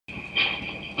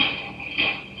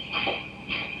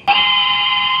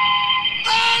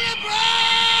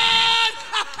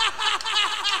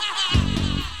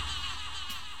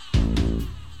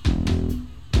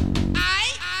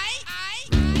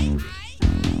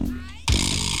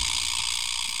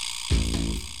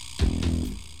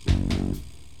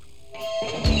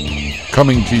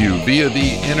Coming to you via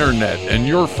the internet and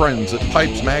your friends at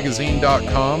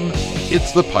PipesMagazine.com,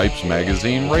 it's the Pipes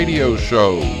Magazine radio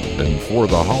show. And for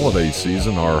the holiday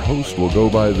season, our host will go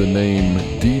by the name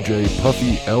DJ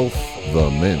Puffy Elf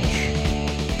the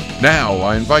Minch. Now,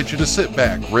 I invite you to sit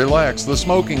back, relax, the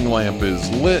smoking lamp is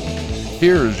lit.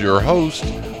 Here's your host,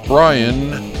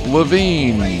 Brian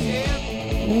Levine.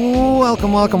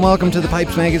 Welcome to the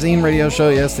Pipes Magazine radio show.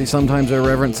 Yes, the sometimes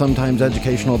irreverent, sometimes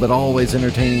educational, but always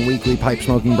entertaining weekly pipe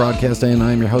smoking broadcast. And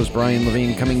I'm your host, Brian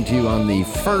Levine, coming to you on the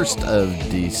 1st of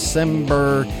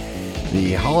December.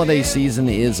 The holiday season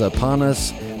is upon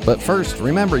us. But first,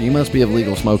 remember, you must be of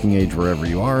legal smoking age wherever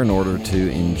you are in order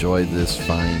to enjoy this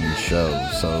fine show.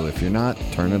 So if you're not,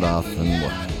 turn it off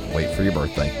and wait for your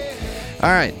birthday.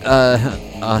 All right,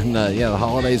 the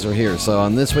holidays are here. So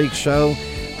on this week's show,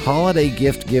 Holiday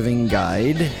Gift Giving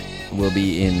Guide will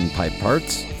be in pipe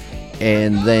parts.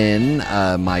 And then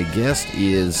my guest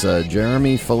is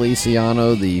Jeremy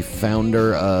Feliciano, the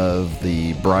founder of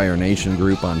the Briar Nation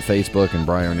group on Facebook and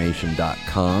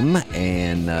BriarNation.com,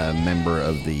 and a member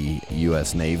of the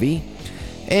U.S. Navy.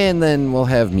 And then we'll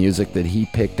have music that he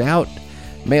picked out,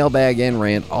 mailbag and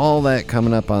rant, all that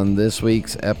coming up on this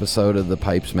week's episode of the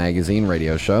Pipes Magazine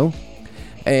radio show.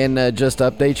 And just to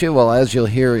update you, well, as you'll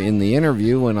hear in the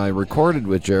interview, when I recorded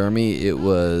with Jeremy, it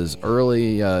was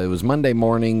it was Monday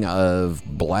morning of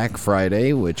Black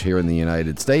Friday, which here in the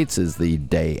United States is the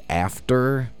day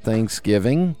after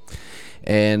Thanksgiving.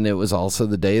 And it was also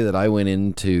the day that I went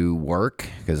into work,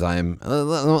 because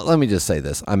let me just say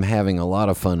this, I'm having a lot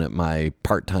of fun at my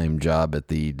part-time job at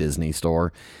the Disney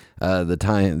store.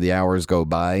 The hours go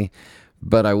by,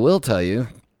 but I will tell you,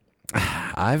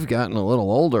 I've gotten a little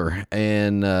older,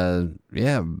 and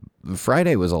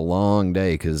Friday was a long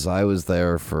day because I was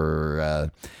there for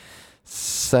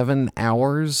 7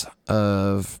 hours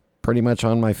of pretty much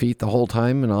on my feet the whole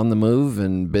time and on the move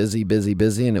and busy,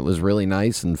 and it was really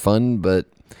nice and fun, but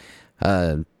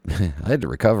I had to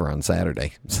recover on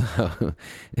Saturday, so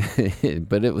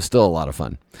but it was still a lot of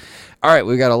fun. All right,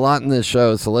 we got a lot in this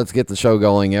show, so let's get the show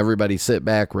going. Everybody sit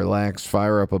back, relax,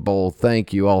 fire up a bowl.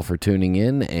 Thank you all for tuning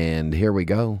in, and here we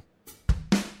go.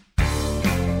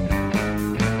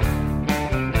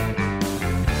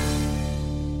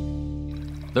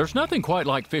 There's nothing quite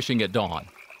like fishing at dawn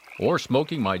or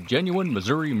smoking my genuine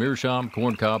Missouri Meerschaum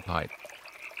corncob pipe,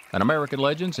 an American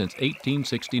legend since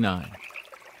 1869.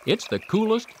 It's the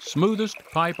coolest, smoothest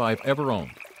pipe I've ever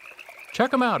owned. Check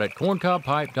them out at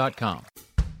corncobpipe.com.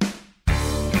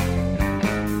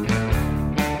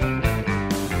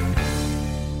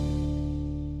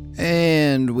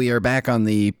 And we are back on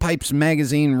the Pipes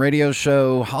Magazine radio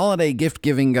show, Holiday Gift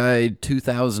Giving Guide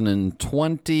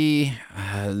 2020.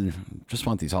 Just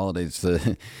want these holidays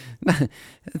to...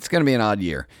 It's going to be an odd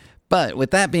year. But with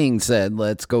that being said,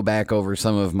 let's go back over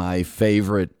some of my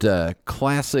favorite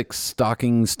classic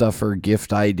stocking stuffer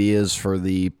gift ideas for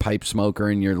the pipe smoker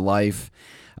in your life.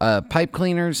 Pipe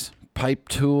cleaners, pipe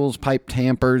tools, pipe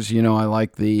tampers. You know, I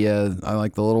like the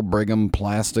little Brigham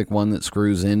plastic one that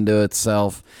screws into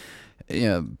itself. You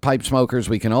know, pipe smokers,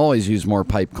 we can always use more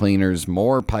pipe cleaners,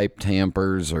 more pipe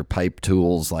tampers, or pipe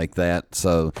tools like that.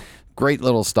 So great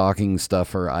little stocking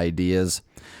stuffer ideas.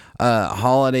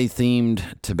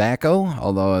 Holiday-themed tobacco,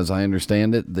 although as I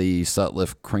understand it, the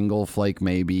Sutliff Kringle Flake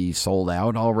may be sold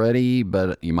out already,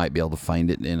 but you might be able to find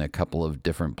it in a couple of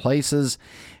different places.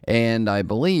 And I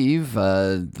believe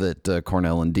that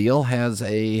Cornell and Diehl has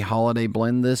a holiday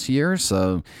blend this year,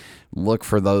 so look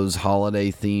for those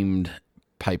holiday-themed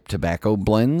pipe tobacco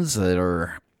blends that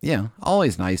are,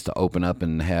 always nice to open up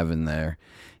and have in there.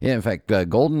 Yeah, in fact,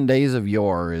 Golden Days of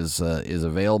Yore is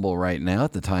available right now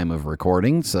at the time of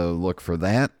recording, so look for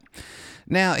that.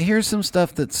 Now, here's some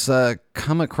stuff that's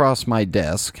come across my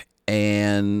desk,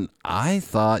 and I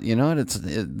thought,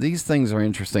 these things are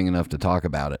interesting enough to talk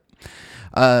about it.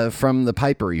 From the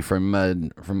Pipery,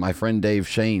 from my friend Dave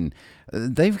Shane,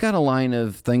 they've got a line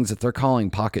of things that they're calling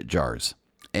pocket jars,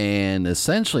 and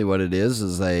essentially what it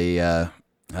is a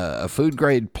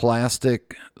food-grade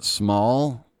plastic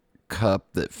small cup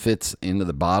that fits into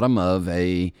the bottom of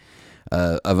a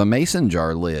mason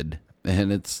jar lid,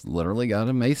 and it's literally got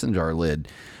a mason jar lid.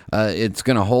 It's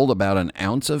going to hold about an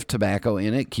ounce of tobacco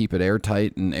in it, keep it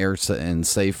airtight and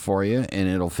safe for you, and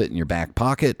it'll fit in your back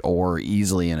pocket or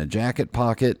easily in a jacket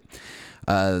pocket.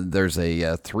 There's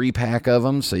a 3-pack of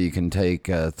them, so you can take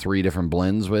 3 different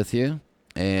blends with you,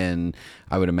 and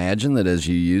I would imagine that as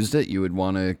you used it, you would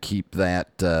want to keep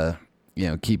that,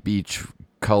 keep each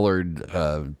colored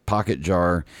pocket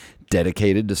jar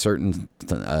dedicated to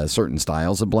certain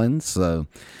styles of blends. So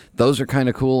those are kind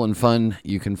of cool and fun.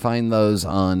 You can find those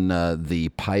on the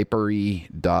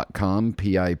pipery.com,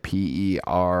 pipery.com.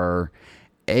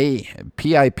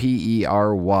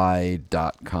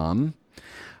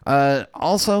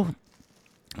 Also,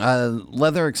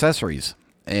 leather accessories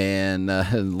and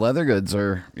leather goods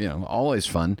are, always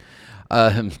fun.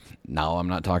 No, I'm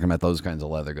not talking about those kinds of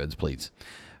leather goods, please.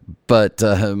 But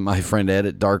my friend Ed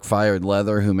at Dark Fired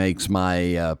Leather, who makes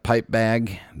my pipe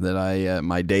bag that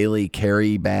my daily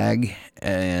carry bag,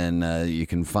 and you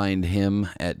can find him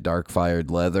at Dark Fired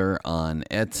Leather on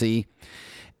Etsy.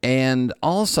 And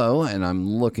also, and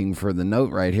I'm looking for the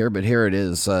note right here, but here it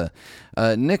is.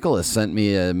 Nicholas sent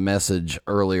me a message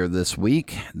earlier this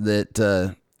week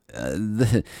that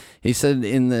he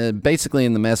said basically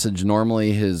in the message,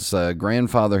 normally his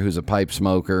grandfather, who's a pipe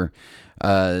smoker,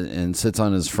 and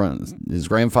his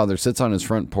grandfather sits on his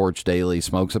front porch daily,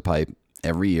 smokes a pipe.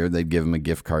 Every year they'd give him a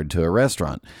gift card to a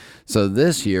restaurant. So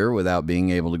this year, without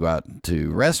being able to go out to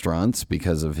restaurants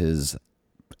because of his,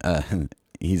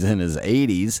 he's in his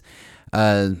 80s,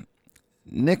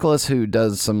 Nicholas, who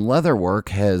does some leather work,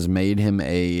 has made him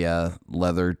a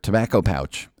leather tobacco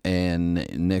pouch. And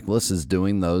Nicholas is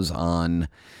doing those on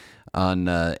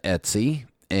Etsy.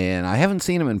 And I haven't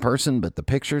seen him in person, but the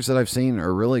pictures that I've seen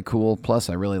are really cool. Plus,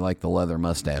 I really like the leather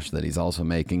mustache that he's also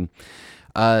making.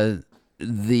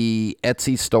 The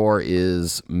Etsy store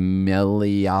is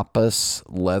Meliopus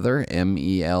Leather,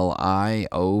 Meliopus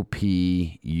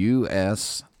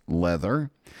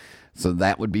Leather. So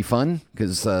that would be fun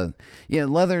because,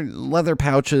 leather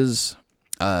pouches,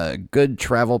 good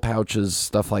travel pouches,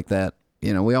 stuff like that.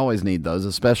 We always need those,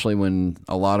 especially when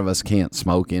a lot of us can't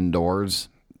smoke indoors.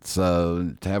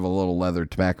 So to have a little leather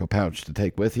tobacco pouch to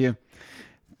take with you,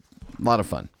 a lot of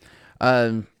fun.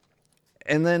 And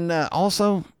then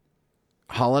also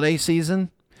holiday season,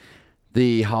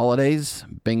 the holidays,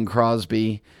 Bing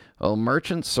Crosby,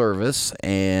 Merchant Service,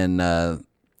 and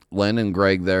Len and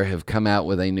Greg there have come out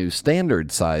with a new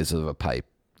standard size of a pipe.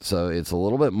 So it's a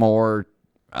little bit more,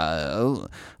 a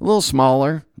little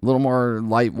smaller, a little more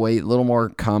lightweight, a little more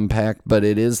compact, but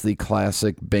it is the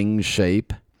classic Bing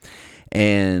shape.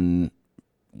 And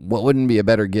what wouldn't be a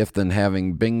better gift than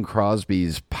having Bing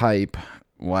Crosby's pipe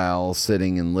while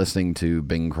sitting and listening to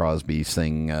Bing Crosby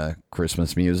sing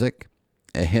Christmas music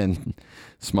and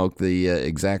smoke the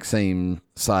exact same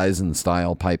size and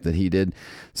style pipe that he did.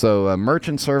 So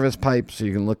Merchant Service pipes,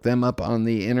 you can look them up on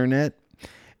the internet.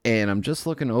 And I'm just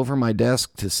looking over my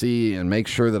desk to see and make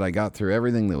sure that I got through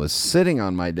everything that was sitting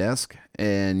on my desk.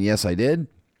 And yes, I did.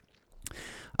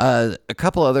 A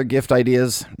couple other gift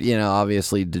ideas,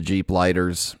 obviously the Jeep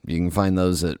lighters. You can find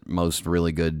those at most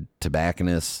really good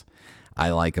tobacconists. I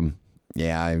like them.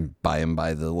 Yeah, I buy them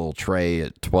by the little tray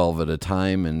at 12 at a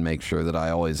time and make sure that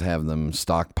I always have them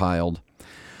stockpiled.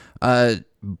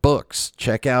 Books.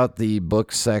 Check out the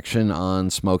books section on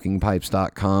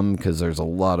smokingpipes.com because there's a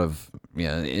lot of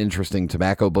interesting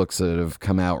tobacco books that have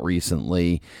come out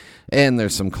recently, and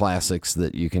there's some classics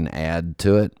that you can add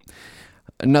to it.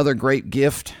 Another great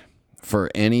gift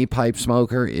for any pipe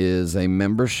smoker is a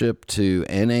membership to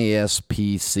NASPC.org.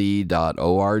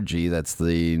 That's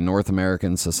the North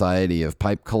American Society of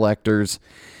Pipe Collectors.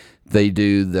 They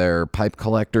do their pipe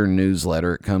collector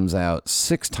newsletter. It comes out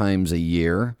 6 times a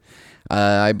year.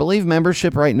 I believe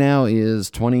membership right now is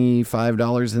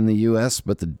 $25 in the U.S.,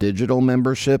 but the digital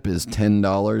membership is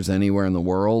 $10 anywhere in the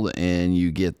world, and you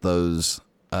get those.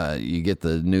 You get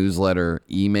the newsletter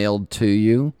emailed to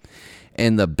you.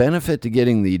 And the benefit to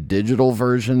getting the digital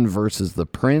version versus the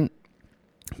print,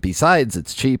 besides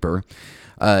it's cheaper,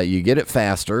 you get it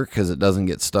faster because it doesn't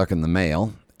get stuck in the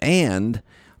mail, and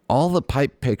all the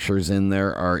pipe pictures in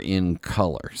there are in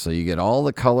color. So you get all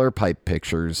the color pipe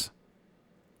pictures.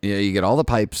 You get all the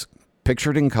pipes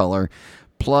pictured in color,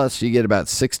 plus you get about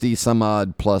 60 some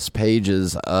odd plus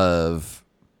pages of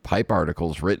pipe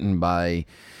articles written by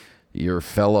your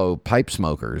fellow pipe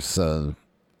smokers. So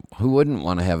who wouldn't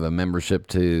want to have a membership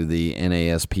to the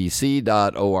NASPC.org?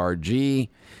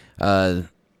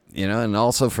 And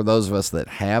also for those of us that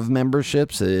have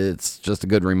memberships, it's just a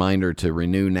good reminder to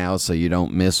renew now so you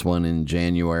don't miss one in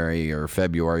January or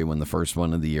February when the first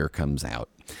one of the year comes out.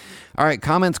 All right,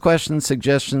 comments, questions,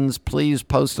 suggestions, please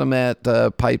post them at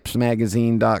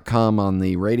PipesMagazine.com on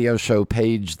the radio show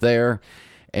page there,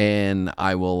 and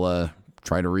I will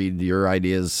try to read your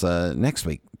ideas next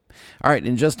week. All right,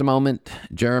 in just a moment,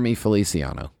 Jeremy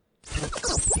Feliciano.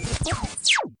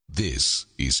 This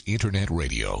is Internet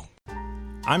Radio.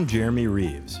 I'm Jeremy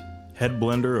Reeves, head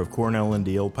blender of Cornell &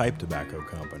 Deal Pipe Tobacco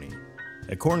Company.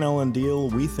 At Cornell & Deal,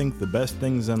 we think the best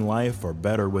things in life are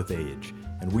better with age,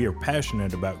 and we are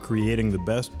passionate about creating the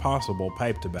best possible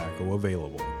pipe tobacco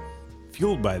available.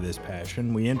 Fueled by this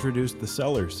passion, we introduced the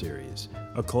Cellar Series,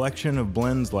 a collection of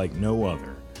blends like no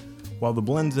other. While the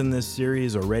blends in this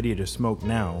series are ready to smoke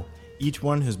now, each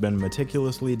one has been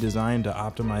meticulously designed to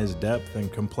optimize depth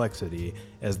and complexity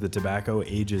as the tobacco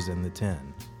ages in the tin.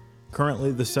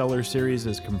 Currently, the Cellar Series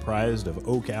is comprised of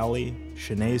Oak Alley,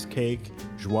 Chenaise Cake,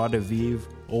 Joie de Vivre,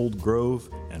 Old Grove,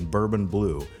 and Bourbon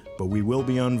Blue, but we will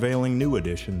be unveiling new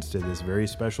additions to this very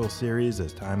special series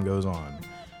as time goes on.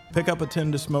 Pick up a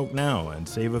tin to smoke now and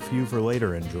save a few for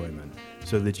later enjoyment,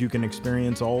 so that you can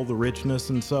experience all the richness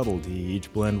and subtlety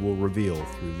each blend will reveal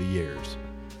through the years.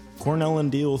 Cornell &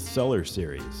 Deal's Cellar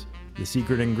Series. The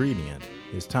secret ingredient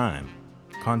is time.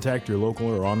 Contact your local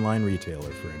or online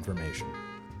retailer for information.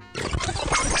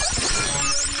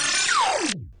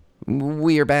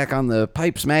 We are back on the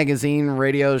Pipes Magazine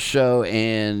radio show,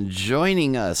 and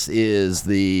joining us is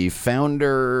the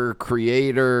founder,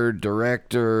 creator,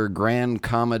 director, grand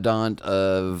commandant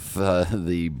of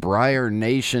the Briar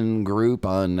Nation group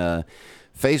on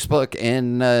Facebook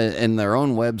and their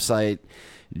own website,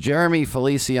 Jeremy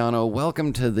Feliciano.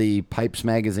 Welcome to the Pipes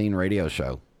Magazine radio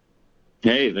show.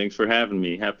 Hey, thanks for having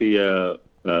me. Happy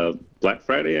Black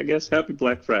Friday, I guess. Happy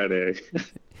Black Friday.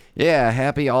 Yeah,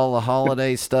 happy all the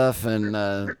holiday stuff, and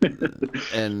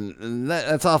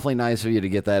that's awfully nice of you to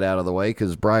get that out of the way,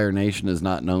 because Briar Nation is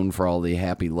not known for all the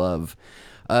happy love.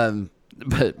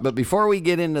 But before we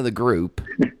get into the group,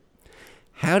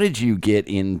 how did you get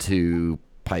into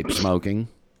pipe smoking?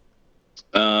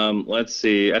 Let's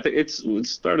see. I think it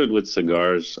started with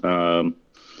cigars.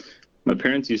 My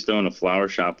parents used to own a flower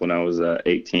shop when I was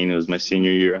 18. It was my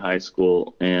senior year of high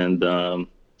school, and I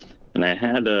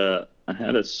had a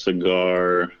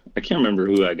cigar. I can't remember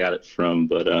who I got it from,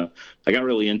 but I got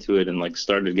really into it and like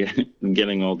started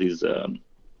getting all these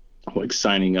like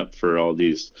signing up for all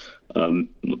these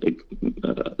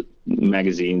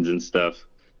magazines and stuff.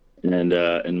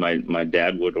 And my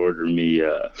dad would order me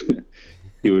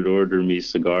he would order me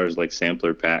cigars, like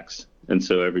sampler packs. And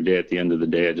so every day at the end of the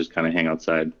day, I just kind of hang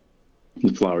outside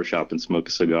the flower shop and smoke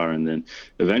a cigar. And then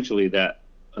eventually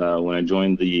when I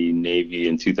joined the Navy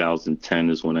in 2010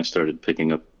 is when I started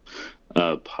picking up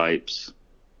pipes.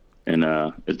 And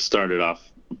it started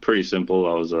off pretty simple.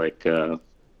 I was like, I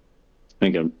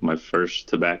think my first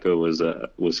tobacco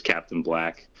was Captain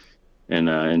Black,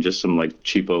 and just some like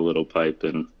cheapo little pipe.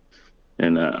 And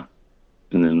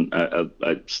then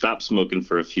I stopped smoking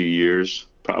for a few years,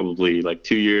 probably like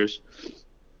 2 years,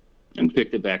 and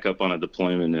picked it back up on a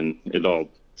deployment, and it all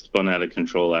spun out of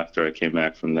control after I came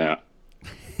back from that.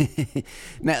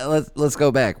 Now let's go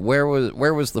back. Where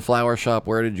was the flower shop?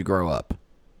 Where did you grow up?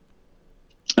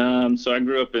 So I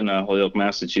grew up in Holyoke,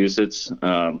 Massachusetts,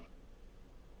 where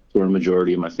a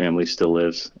majority of my family still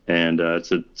lives, and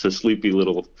it's a sleepy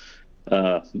little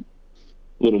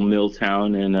mill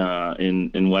town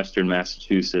in western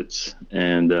Massachusetts.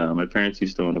 And my parents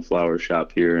used to own a flower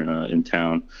shop here in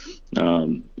town,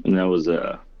 and that was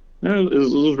it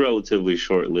was relatively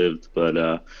short-lived, but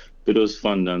it was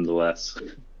fun nonetheless.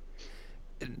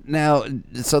 Now,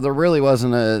 so there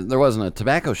wasn't a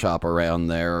tobacco shop around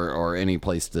there or any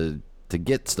place to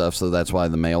get stuff, so that's why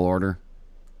the mail order?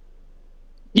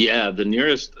 Yeah, the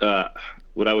nearest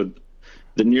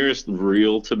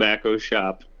real tobacco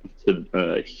shop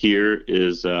to here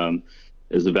is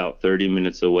about 30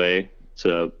 minutes away. It's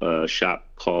a shop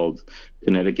called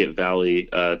Connecticut Valley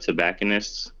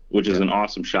Tobacconists, which is an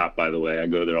awesome shop, by the way. I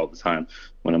go there all the time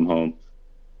when I'm home.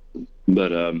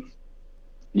 But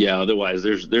yeah, otherwise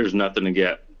there's nothing to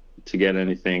get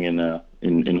anything in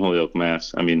Holyoke,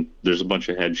 Mass. I mean, there's a bunch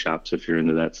of head shops if you're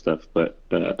into that stuff, but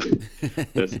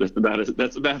that's about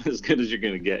as good as you're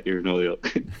gonna get here in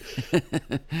Holyoke.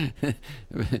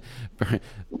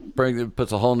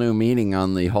 Puts a whole new meaning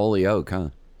on the Holyoke,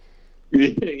 huh?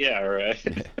 Yeah,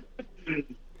 right.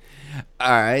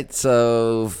 All right,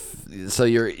 so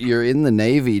you're in the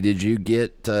Navy. Did you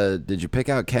pick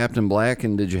out Captain Black,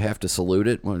 and did you have to salute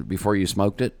it before you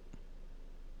smoked it?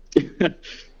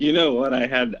 You know what? I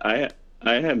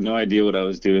had no idea what I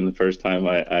was doing the first time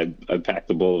I packed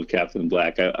a bowl of Captain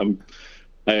Black.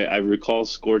 I recall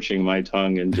scorching my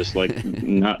tongue and just like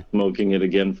not smoking it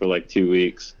again for like 2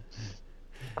 weeks.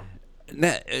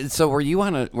 Now, so were you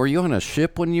on a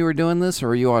ship when you were doing this, or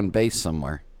were you on base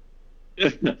somewhere?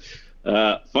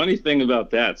 Funny thing about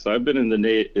that. So I've been in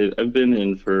I've been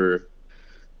in for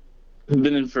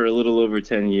a little over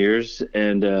 10 years,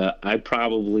 and I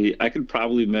could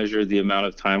probably measure the amount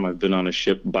of time I've been on a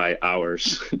ship by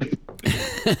hours.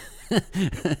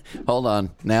 Hold on.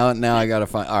 Now I gotta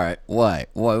find. All right.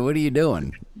 What are you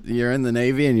doing? You're in the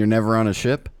Navy and you're never on a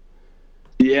ship?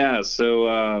 Yeah.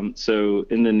 So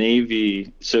in the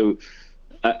Navy,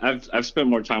 I've spent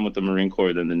more time with the Marine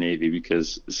Corps than the Navy,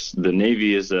 because the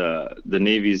Navy is a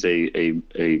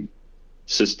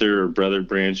sister or brother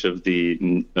branch of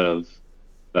the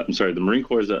Marine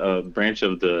Corps is a branch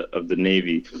of the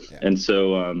Navy, yeah. And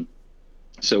so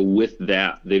with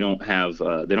that, they don't have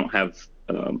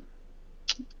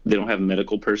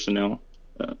medical personnel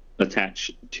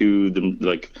attached to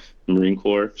the Marine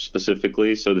Corps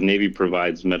specifically. So the Navy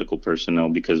provides medical personnel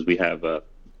because we have a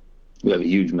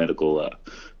huge medical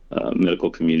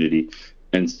community,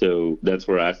 and so that's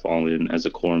where I fall in as a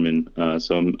corpsman.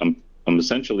 So I'm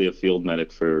essentially a field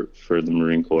medic for the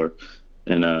Marine Corps,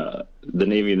 and the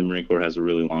Navy and the Marine Corps has a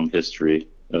really long history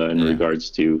in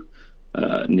regards to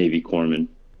Navy corpsmen.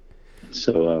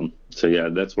 So yeah,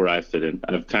 that's where I fit in.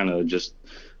 I've kind of just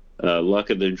luck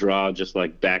of the draw, just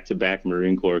like back-to-back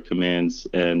Marine Corps commands,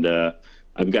 and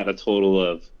I've got a total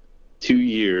of 2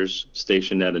 years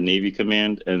stationed at a Navy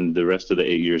command, and the rest of the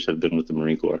 8 years have been with the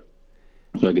Marine Corps.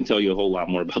 So I can tell you a whole lot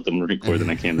more about the Marine Corps than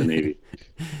I can the Navy.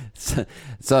 So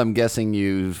I'm guessing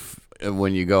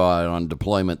when you go out on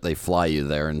deployment, they fly you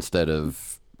there instead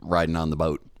of riding on the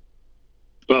boat.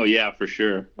 Oh yeah, for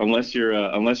sure. Unless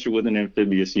you're with an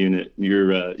amphibious unit,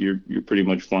 you're pretty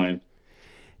much flying.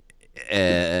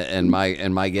 And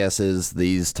my guess is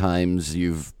these times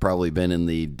you've probably been in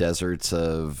the deserts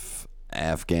of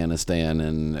Afghanistan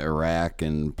and Iraq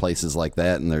and places like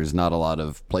that, and there's not a lot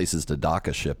of places to dock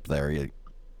a ship there.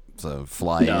 So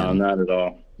fly in. No, not at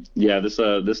all. Yeah,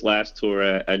 this last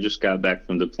tour, I just got back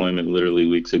from deployment literally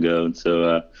weeks ago, and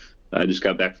so I just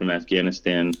got back from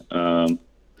Afghanistan.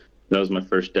 That was my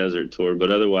first desert tour,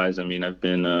 but otherwise, I mean, I've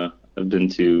been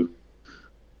to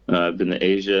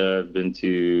Asia, I've been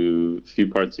to a few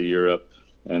parts of Europe,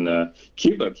 and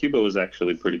Cuba. Cuba was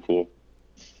actually pretty cool.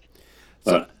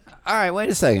 So, all right, wait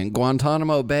a second.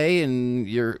 Guantanamo Bay, and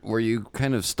were you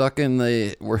kind of stuck in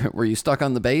were you stuck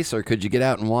on the base, or could you get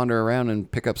out and wander around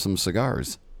and pick up some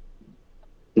cigars?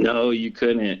 No, you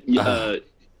couldn't.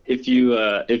 If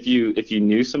you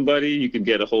knew somebody, you could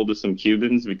get a hold of some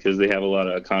Cubans, because they have a lot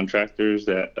of contractors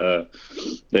that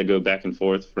go back and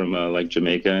forth from like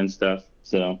Jamaica and stuff.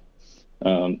 So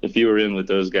if you were in with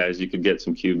those guys, you could get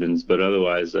some Cubans, but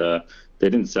otherwise they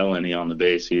didn't sell any on the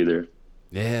base either.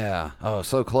 Yeah. Oh,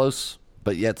 so close,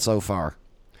 but yet so far.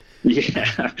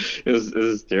 Yeah, it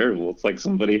was terrible. It's like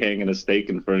somebody hanging a steak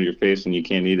in front of your face and you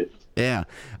can't eat it. Yeah.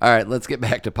 All right, let's get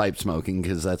back to pipe smoking,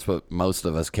 because that's what most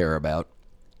of us care about.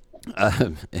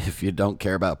 If you don't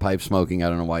care about pipe smoking, I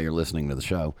don't know why you're listening to the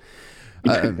show.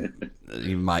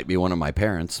 You might be one of my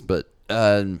parents, but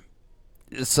so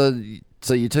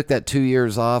you took that 2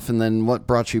 years off, and then what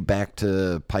brought you back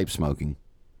to pipe smoking?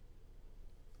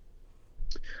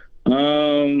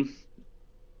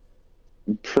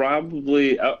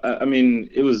 Probably. I mean,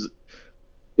 it was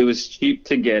cheap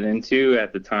to get into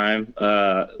at the time.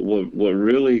 What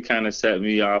really kind of set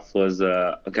me off was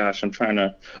it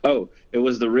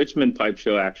was the Richmond Pipe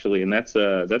Show, actually, and that's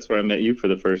where I met you for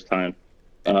the first time.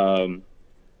 I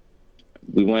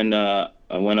went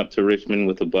up to Richmond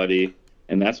with a buddy,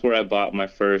 and that's where I bought my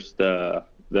first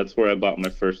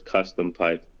custom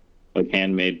pipe, like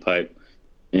handmade pipe.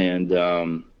 And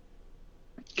I'm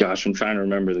trying to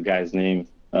remember the guy's name.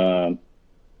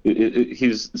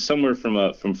 He's somewhere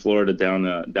from Florida down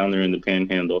there in the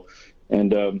Panhandle,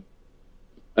 and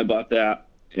I bought that,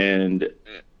 and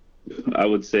I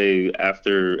would say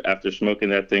after smoking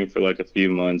that thing for like a few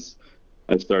months,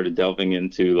 I started delving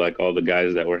into like all the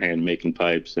guys that were hand making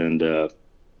pipes, and I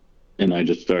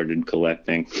just started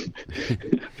collecting,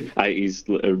 i.e.,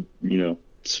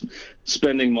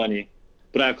 spending money,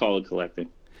 but I call it collecting.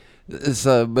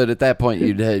 So, but at that point,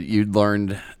 you'd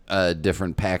learned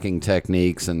different packing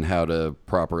techniques and how to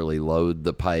properly load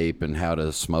the pipe and how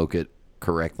to smoke it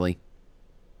correctly.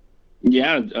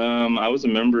 Yeah, I was a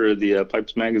member of the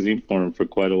Pipes Magazine forum for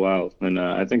quite a while, and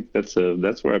I think that's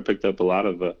where I picked up a lot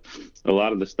of the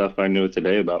stuff I know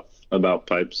today about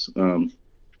pipes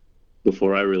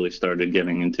before I really started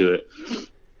getting into it.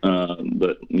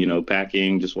 But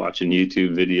packing, just watching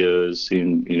YouTube videos,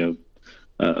 seeing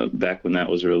back when that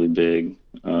was really big.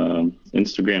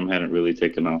 Instagram hadn't really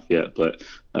taken off yet, but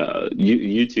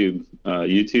YouTube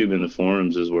and the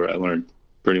forums is where I learned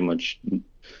pretty much,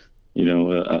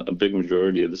 a big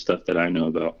majority of the stuff that I know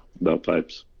about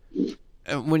pipes.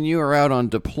 When you were out on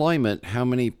deployment, how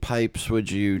many pipes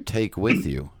would you take with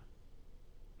you?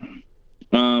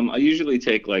 I usually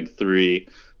take like 3.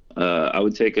 I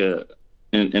would take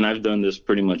and I've done this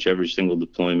pretty much every single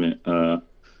deployment.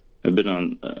 I've been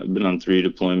on 3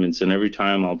 deployments, and every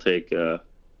time I'll take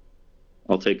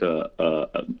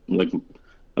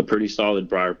a pretty solid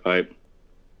briar pipe,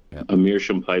 a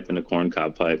meerschaum pipe, and a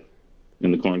corncob pipe.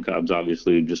 And the corncob's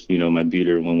obviously just, my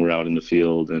beater when we're out in the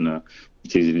field, and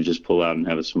it's easy to just pull out and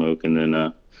have a smoke. And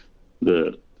then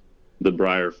the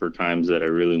briar for times that I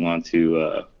really want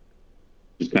to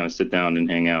just kind of sit down and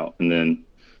hang out, and then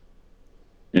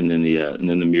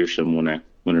the meerschaum when I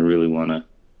really want to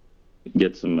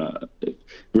get some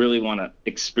really want to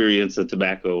experience the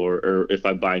tobacco, or if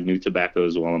I buy new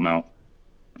tobaccos while I'm out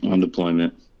on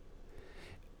deployment.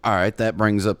 All right, that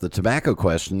brings up the tobacco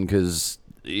question, because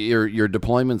your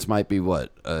deployments might be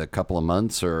what, a couple of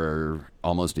months or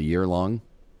almost a year long?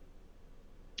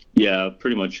 Yeah,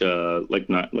 pretty much like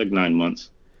 9 months.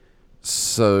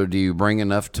 So do you bring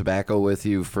enough tobacco with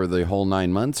you for the whole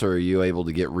 9 months, or are you able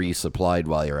to get resupplied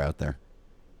while you're out there?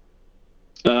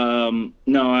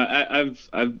 No, I've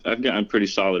gotten pretty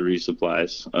solid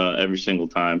resupplies every single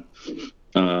time.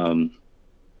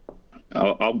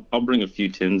 I'll bring a few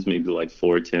tins, maybe like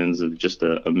 4 tins of just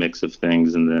a mix of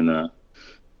things, and then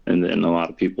a lot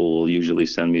of people will usually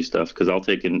send me stuff, because I'll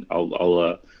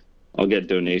get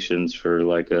donations for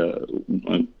like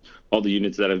all the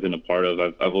units that I've been a part of.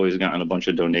 I've always gotten a bunch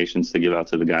of donations to give out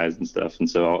to the guys and stuff, and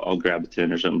so I'll grab a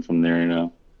tin or something from there,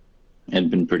 and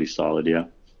been pretty solid, yeah.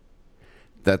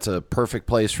 That's a perfect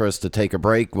place for us to take a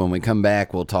break. When we come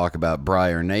back, we'll talk about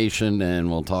Briar Nation, and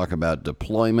we'll talk about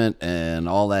deployment and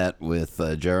all that with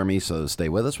Jeremy, so stay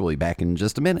with us. We'll be back in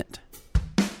just a minute.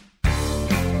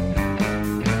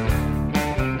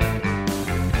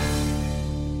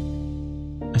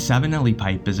 A Savinelli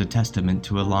pipe is a testament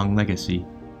to a long legacy,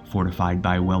 fortified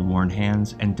by well-worn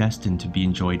hands and destined to be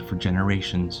enjoyed for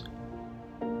generations.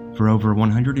 For over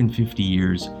 150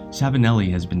 years, Savinelli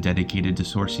has been dedicated to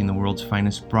sourcing the world's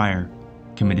finest briar,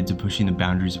 committed to pushing the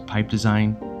boundaries of pipe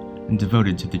design, and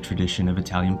devoted to the tradition of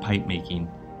Italian pipe making.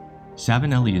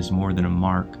 Savinelli is more than a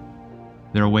mark.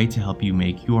 They're a way to help you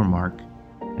make your mark,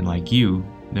 and like you,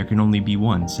 there can only be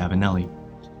one Savinelli.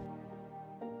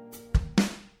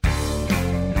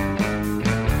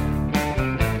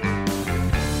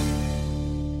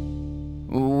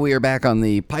 We are back on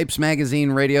the Pipes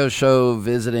Magazine radio show,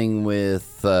 visiting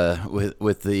with the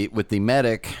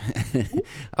medic. I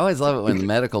always love it when the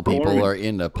medical people are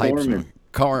into pipes.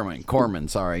 Corman,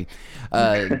 sorry.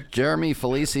 Jeremy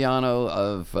Feliciano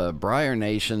of Briar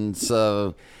Nation.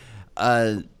 So,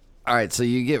 all right, so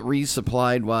you get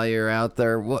resupplied while you're out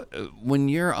there. When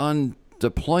you're on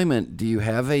deployment, do you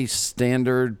have a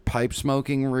standard pipe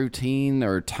smoking routine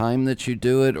or time that you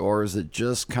do it, or is it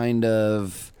just kind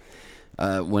of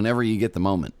whenever you get the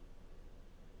moment?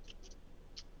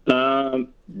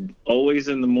 Always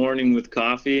in the morning with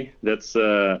coffee. That's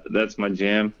my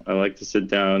jam. I like to sit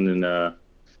down and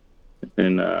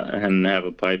have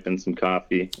a pipe and some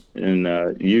coffee.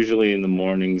 And usually in the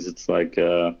mornings, it's like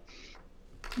I'll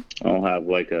have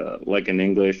like an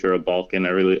English or a Balkan. I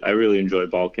really enjoy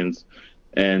Balkans.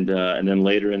 And then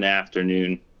later in the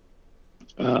afternoon,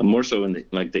 more so in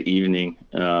the evening,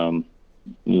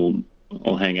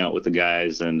 I'll hang out with the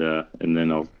guys, and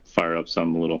then I'll fire up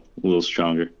something a little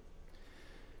stronger.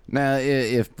 Now,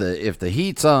 if the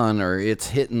heat's on or it's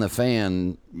hitting the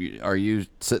fan, are you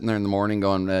sitting there in the morning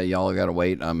going, "Y'all got to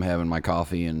wait. I'm having my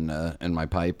coffee and my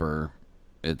pipe," or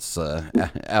it's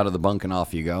out of the bunk and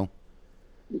off you go?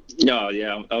 No,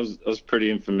 yeah, I was pretty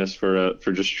infamous for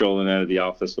just strolling out of the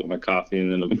office with my coffee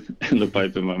and then the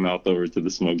pipe in my mouth over to the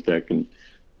smoke deck, and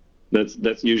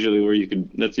that's usually where you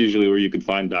could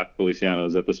find Doc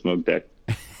Feliciano's, at the smoke deck.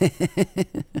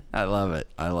 I love it.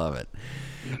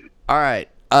 All right.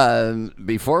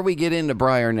 Before we get into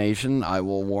Briar Nation, I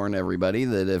will warn everybody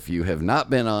that if you have not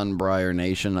been on Briar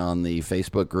Nation on the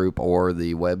Facebook group or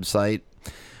the website,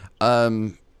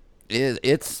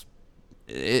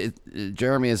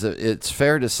 Jeremy, it's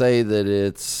fair to say that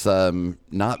it's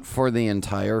not for the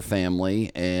entire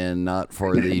family and not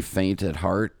for the faint at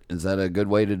heart. Is that a good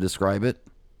way to describe it?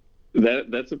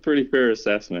 That's a pretty fair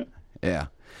assessment. Yeah.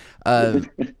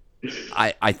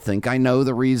 I think I know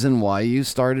the reason why you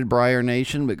started Briar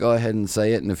Nation, but go ahead and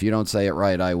say it, and if you don't say it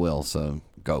right, I will, so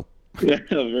go. Yeah,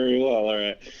 very well. All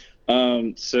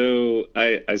right. So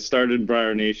I started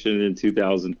Briar Nation in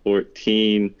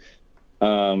 2014.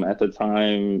 At the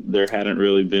time, there hadn't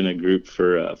really been a group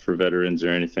for veterans or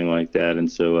anything like that,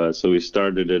 and so we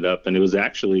started it up. And it was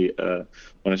actually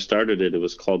when I started it, it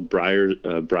was called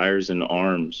Briars in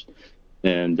Arms,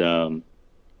 and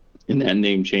that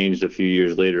name changed a few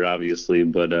years later, obviously.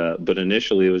 But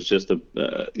initially, it was just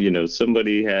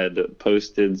somebody had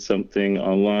posted something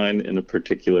online in a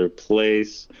particular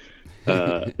place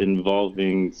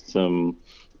involving some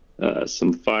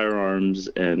firearms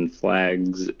and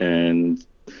flags and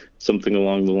something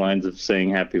along the lines of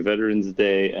saying Happy Veterans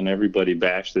Day, and everybody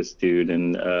bashed this dude,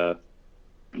 and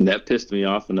that pissed me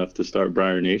off enough to start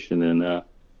Briar Nation, and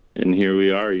here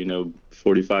we are,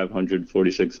 4,500,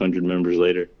 4,600 members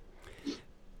later.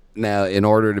 Now, in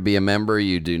order to be a member,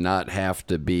 you do not have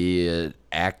to be an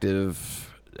active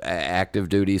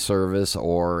duty service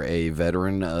or a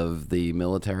veteran of the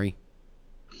military?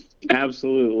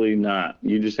 Absolutely not.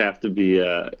 You just have to be,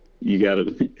 you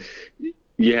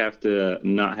have to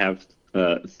not have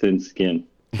thin skin.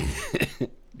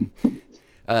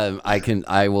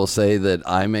 I will say that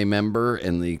I'm a member,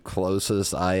 and the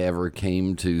closest I ever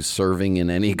came to serving in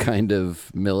any kind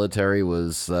of military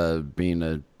was being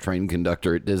a train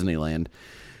conductor at Disneyland.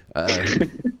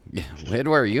 We had to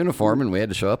wear a uniform, and we had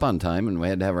to show up on time, and we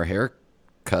had to have our hair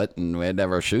cut, and we had to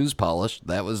have our shoes polished.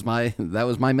 That was my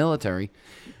military.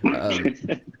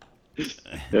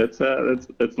 That's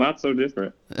not so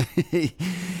different.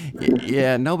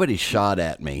 Yeah, nobody shot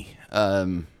at me.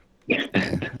 I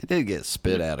did get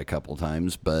spit at a couple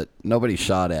times, but nobody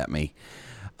shot at me.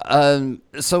 Can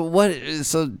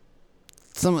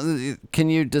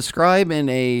you describe in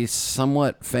a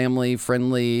somewhat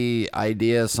family-friendly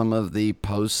idea some of the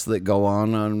posts that go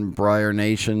on Briar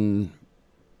Nation?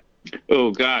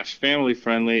 Oh gosh,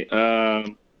 family-friendly.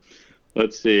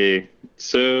 Let's see.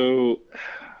 So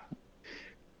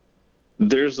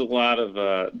there's lots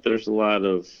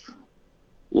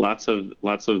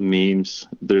of memes.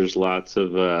 There's lots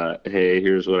of hey,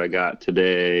 here's what I got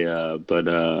today. But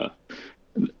I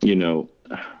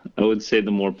would say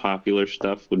the more popular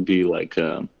stuff would be like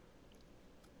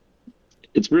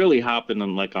it's really hopping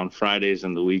on Fridays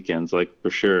and the weekends, like for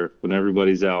sure. When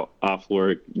everybody's out off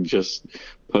work, just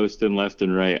posting left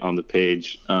and right on the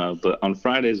page. But on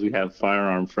Fridays we have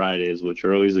Firearm Fridays, which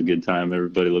are always a good time.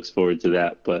 Everybody looks forward to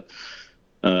that. But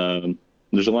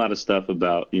there's a lot of stuff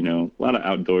about, a lot of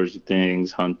outdoorsy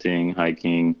things, hunting,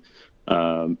 hiking,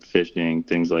 fishing,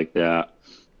 things like that.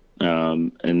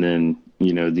 And then,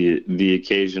 the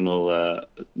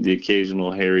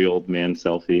occasional hairy old man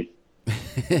selfie.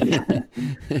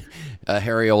 A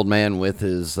hairy old man with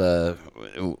his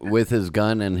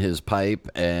gun and his pipe,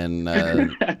 and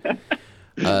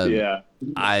yeah.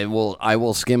 I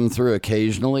will skim through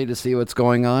occasionally to see what's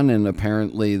going on, and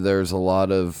apparently there's a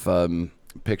lot of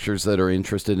pictures that are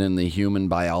interested in the human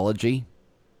biology.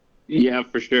 Yeah,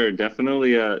 for sure.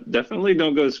 Definitely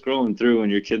don't go scrolling through when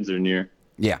your kids are near.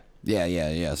 Yeah.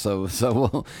 So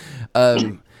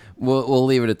we'll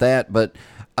leave it at that. But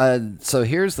so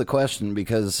here's the question,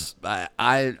 because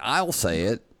I'll say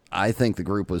it. I think the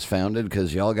group was founded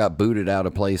because y'all got booted out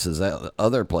of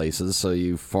other places, so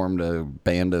you formed a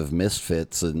band of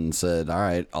misfits and said, all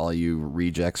right, all you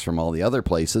rejects from all the other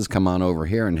places, come on over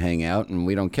here and hang out, and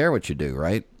we don't care what you do,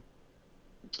 right?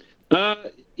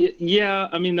 Yeah,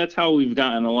 I mean, that's how we've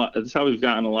gotten a lot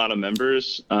of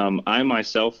members. I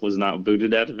myself was not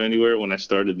booted out of anywhere when I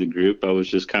started the group. I was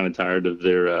just kind of tired of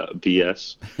their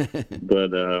BS.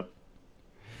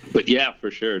 But yeah, for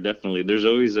sure, definitely. There's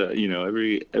always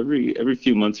every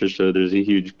few months or so, there's a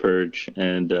huge purge,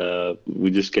 and we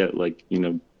just get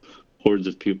hordes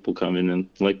of people coming in.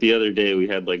 Like the other day, we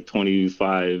had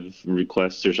 25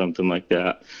 requests or something like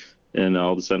that, and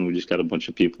all of a sudden we just got a bunch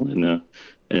of people in.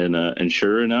 And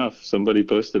sure enough, somebody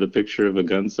posted a picture of a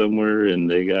gun somewhere, and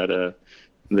they got a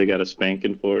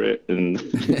spanking for it, and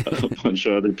a bunch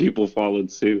of other people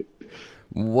followed suit.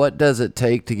 What does it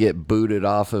take to get booted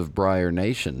off of Briar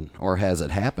Nation, or has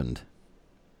it happened?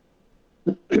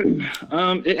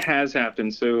 It has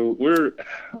happened. So we're,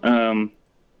 I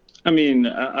don't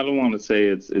want to say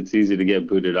it's easy to get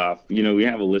booted off. We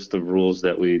have a list of rules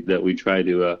that we try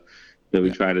to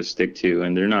stick to,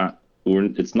 and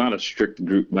it's not a strict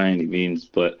group by any means,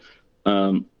 but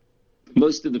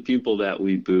most of the people that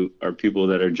we boot are people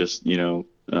that are just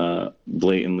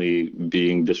blatantly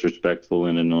being disrespectful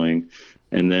and annoying.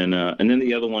 And then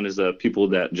the other one is people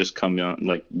that just come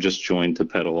on, just join to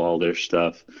peddle all their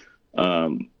stuff.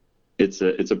 It's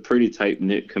a pretty tight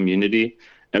knit community.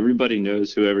 Everybody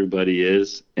knows who everybody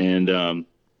is, and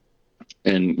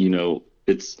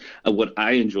it's what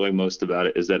I enjoy most about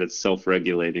it is that it's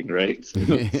self-regulating, right? So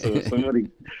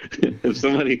if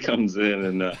somebody comes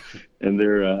in and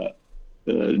they're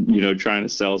trying to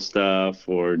sell stuff,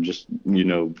 or just,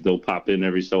 they'll pop in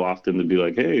every so often to be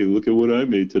like, hey, look at what I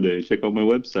made today. Check out my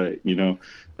website.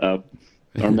 Our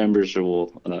members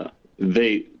will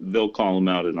they'll call them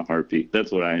out in a heartbeat.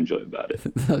 That's what I enjoy about it.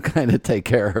 They'll kind of take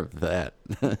care of that.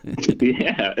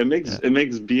 Yeah, it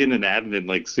makes being an admin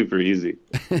like super easy.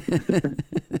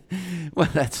 Well,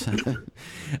 that's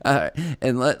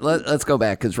and let's go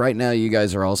back, because right now you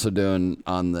guys are also doing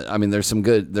there's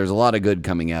a lot of good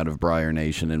coming out of Briar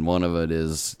Nation, and one of it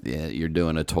is you're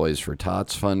doing a Toys for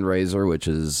Tots fundraiser, which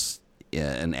is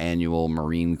an annual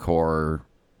Marine Corps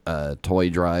toy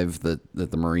drive that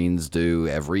the Marines do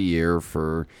every year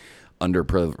for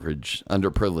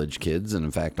underprivileged kids. And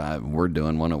in fact, we're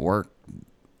doing one at work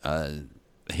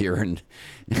here, and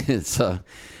it's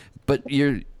but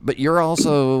you're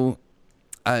also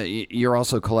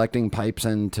collecting pipes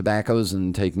and tobaccos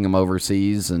and taking them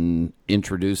overseas and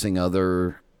introducing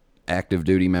other active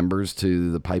duty members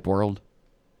to the pipe world.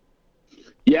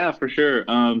 Yeah, for sure.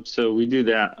 So we do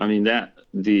that. I mean,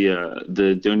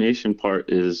 the donation part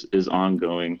is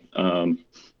ongoing.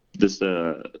 This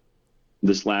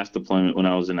last deployment when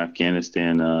I was in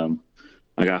Afghanistan,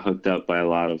 I got hooked up by a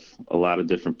lot of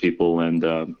different people, and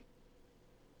I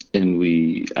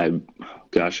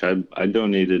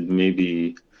donated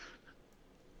maybe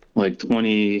like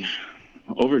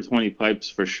over 20 pipes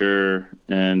for sure,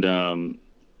 and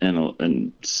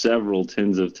several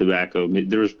tins of tobacco.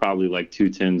 There was probably like 2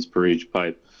 tins per each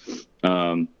pipe,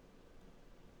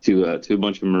 to a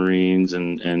bunch of Marines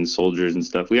and soldiers and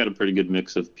stuff. We had a pretty good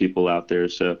mix of people out there,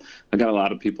 so I got a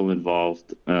lot of people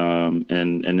involved, and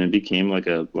it became like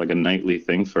a nightly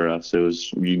thing for us. It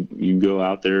was you go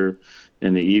out there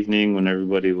in the evening when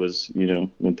everybody was,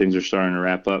 when things are starting to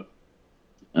wrap up,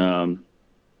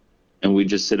 and we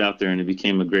just sit out there, and it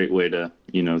became a great way to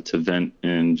vent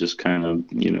and just kind of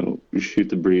shoot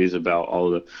the breeze about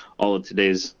all of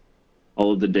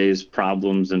the day's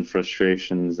problems and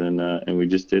frustrations, and we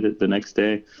just did it the next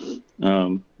day.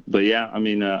 But yeah, I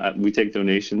mean, we take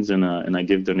donations, and I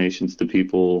give donations to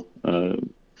people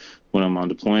when I'm on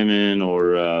deployment,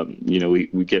 or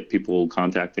we get people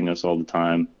contacting us all the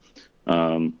time,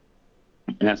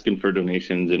 asking for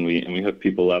donations, and we hook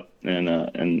people up, and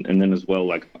then as well,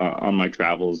 like on my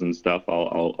travels and stuff,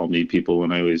 I'll meet people,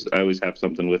 and I always have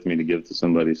something with me to give to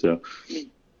somebody. So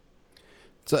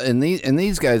and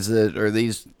these guys that are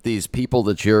these people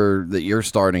that you're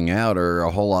starting out are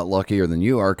a whole lot luckier than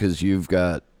you are, because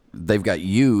they've got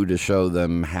you to show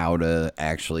them how to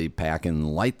actually pack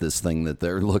and light this thing that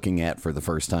they're looking at for the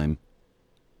first time.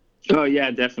 Oh yeah,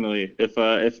 definitely.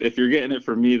 If you're getting it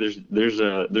from me, there's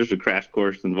a crash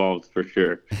course involved for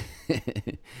sure.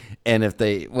 And if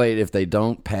they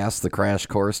don't pass the crash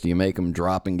course, do you make them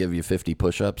drop and give you 50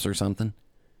 push-ups or something?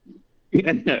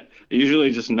 Yeah,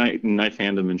 usually just knife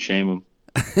hand them and shame them.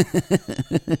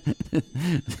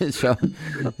 So,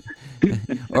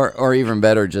 or even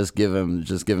better, just give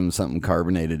them something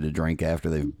carbonated to drink after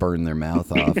they've burned their mouth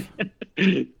off.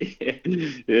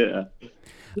 Yeah.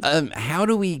 How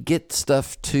do we get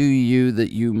stuff to you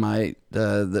that you might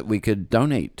that we could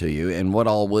donate to you, and what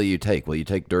all will you take? Will you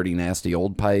take dirty, nasty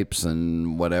old pipes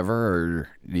and whatever, or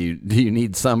do you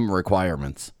need some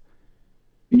requirements?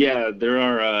 Yeah, there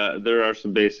are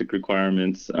some basic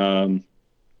requirements.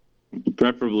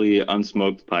 Preferably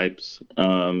unsmoked pipes.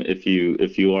 If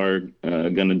you are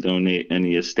going to donate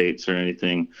any estates or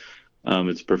anything,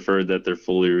 it's preferred that they're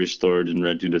fully restored and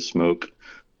ready to smoke.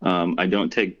 I don't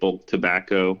take bulk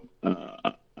tobacco.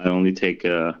 I'll only take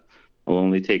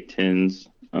tins,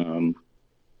 and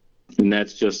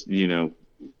that's just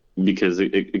because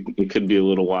it could be a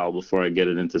little while before I get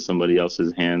it into somebody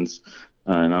else's hands.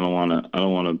 And I don't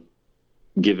want to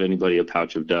give anybody a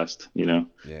pouch of dust, Yeah.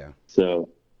 So,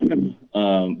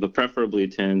 but preferably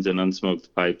tins and unsmoked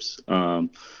pipes.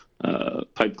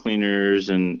 Pipe cleaners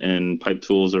and pipe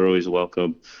tools are always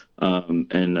welcome.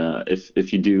 And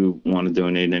if you do want to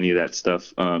donate any of that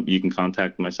stuff, you can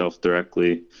contact myself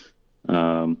directly,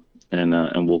 and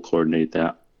we'll coordinate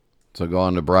that. So go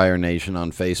on to Briar Nation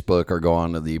on Facebook, or go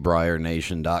on to the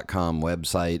briarnation.com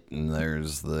website, and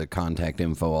there's the contact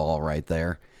info all right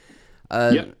there.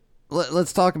 Yep.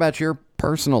 Let's talk about your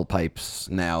personal pipes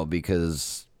now,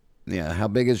 because, how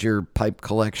big has your pipe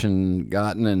collection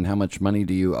gotten, and how much money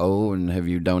do you owe, and have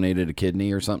you donated a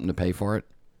kidney or something to pay for it?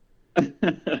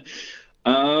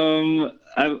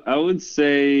 I would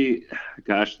say,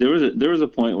 gosh, there was a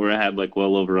point where I had like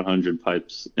well over 100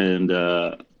 pipes, and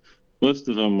most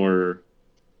of them were,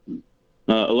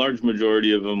 a large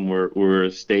majority of them were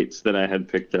estates that I had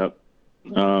picked up.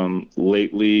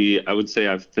 Lately, I would say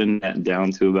I've thinned that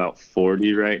down to about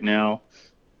 40 right now.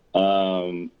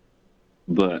 But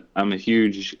I'm a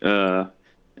huge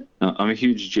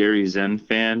Jerry Zen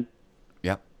fan.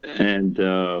 Yep. And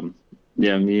me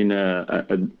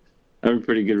and I have a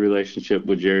pretty good relationship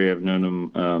with Jerry. I've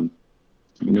known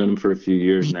him for a few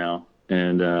years now,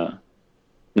 and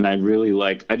I really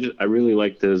like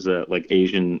those like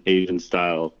Asian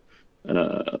style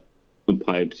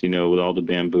pipes, with all the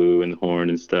bamboo and horn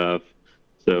and stuff.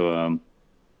 So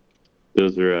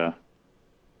those are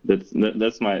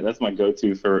that's my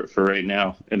go-to for right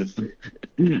now, and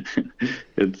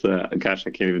it's gosh, I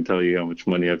can't even tell you how much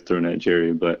money I've thrown at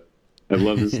Jerry, but I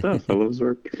love his stuff. I love his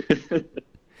work.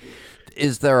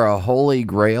 Is there a holy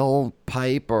grail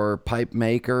pipe or pipe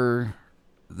maker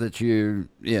that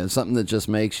something that just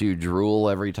makes you drool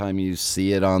every time you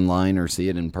see it online or see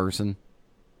it in person?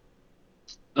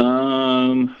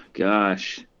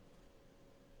 Gosh,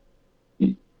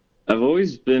 I've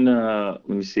always been, let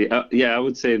me see. I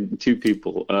would say two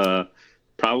people,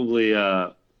 probably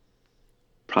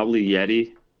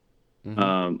Yeti.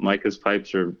 Micah's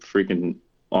pipes are freaking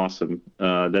awesome.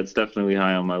 That's definitely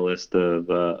high on my list of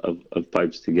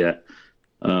pipes to get.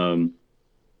 And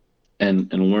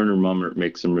Werner Mummert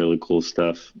makes some really cool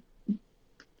stuff.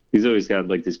 He's always got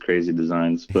like these crazy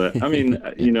designs, but I mean,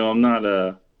 I'm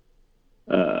not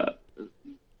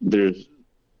there's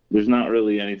not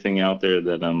really anything out there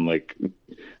that I'm like,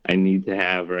 I need to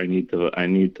have, or I need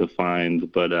to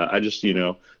find, but I just,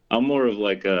 I'm more of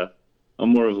like a,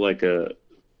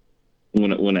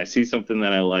 when I see something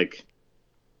that I like,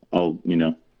 I'll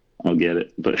get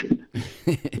it. But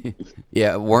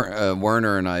yeah,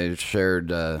 Werner and I shared,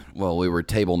 we were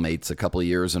table mates a couple of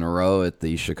years in a row at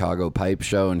the Chicago Pipe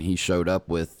Show, and he showed up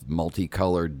with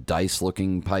multicolored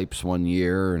dice-looking pipes one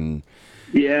year, and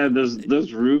yeah, those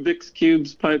Rubik's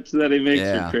Cubes pipes that he makes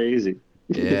are crazy.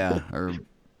 Yeah, or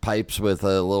pipes with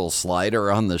a little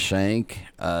slider on the shank.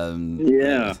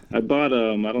 Yeah, I bought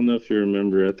I don't know if you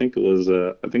remember. I think it was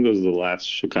the last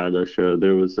Chicago show.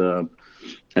 There was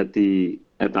at the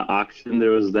auction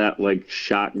there was that like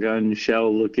shotgun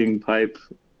shell looking pipe.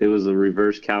 It was a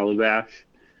reverse calabash.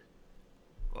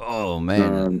 Oh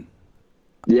man.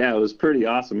 Yeah, it was pretty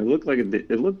awesome. It looked like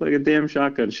a damn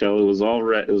shotgun shell. It was all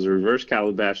red. It was a reverse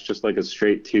calabash, just like a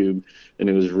straight tube, and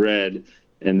it was red.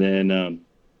 And then on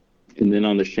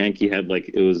the shank, he had like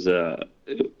it was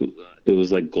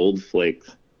like gold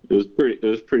flaked. It was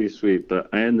pretty sweet. But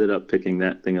I ended up picking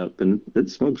that thing up, and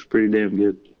it smokes pretty damn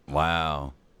good.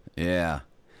 Wow. Yeah.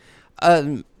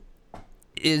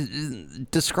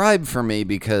 Describe for me,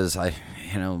 because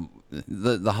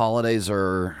the holidays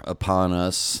are upon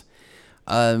us.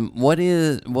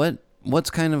 What's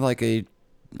kind of like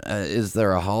is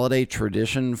there a holiday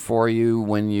tradition for you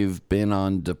when you've been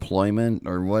on deployment,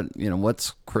 or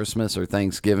what's Christmas or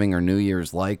Thanksgiving or New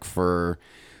Year's like for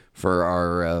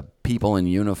our people in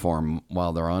uniform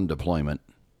while they're on deployment?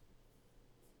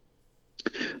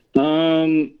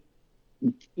 Some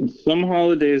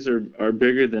holidays are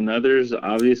bigger than others.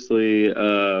 Obviously,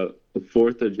 the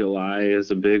 4th of July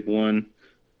is a big one.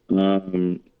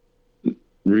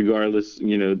 Regardless,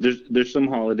 there's some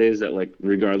holidays that, like,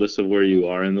 regardless of where you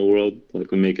are in the world, like,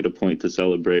 we make it a point to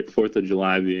celebrate. 4th of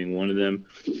July being one of them.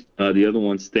 The other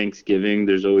one's Thanksgiving.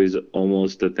 There's always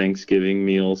almost a Thanksgiving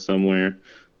meal somewhere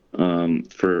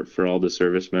for all the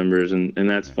service members, and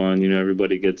that's fun.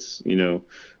 Everybody gets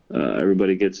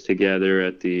together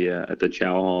at the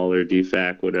chow hall or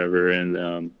DFAC, whatever,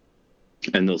 and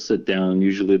they'll sit down.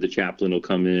 Usually the chaplain will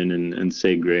come in and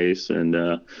say grace, and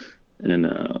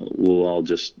we'll all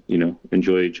just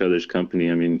enjoy each other's company.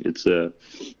 I mean, it's when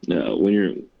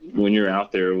you're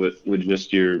out there with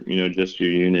just your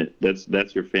unit,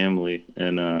 that's your family,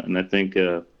 and I think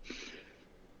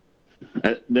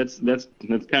that's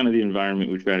kind of the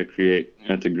environment we try to create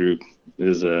at the group,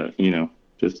 is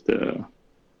just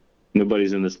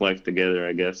nobody's in this life together,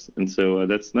 I guess. And so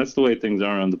that's the way things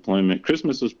are on deployment.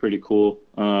 Christmas was pretty cool.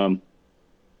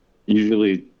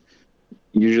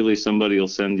 Usually somebody will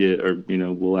send you, or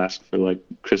we'll ask for like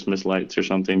Christmas lights or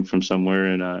something from somewhere,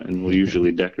 and we'll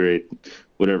usually decorate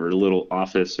whatever little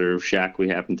office or shack we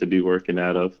happen to be working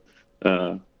out of.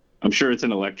 I'm sure it's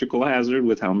an electrical hazard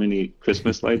with how many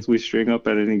Christmas lights we string up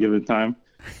at any given time.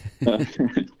 But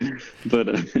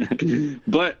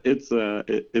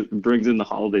it brings in the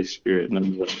holiday spirit.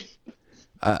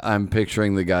 I'm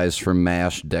picturing the guys from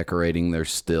MASH decorating their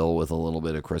still with a little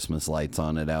bit of Christmas lights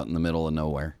on it out in the middle of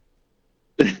nowhere.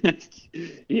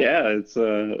 Yeah, it's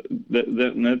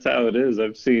that's how it is.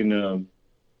 I've seen all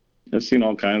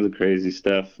kinds of crazy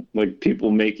stuff, like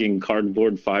people making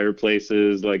cardboard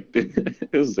fireplaces. Like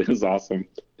it was awesome.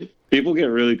 People get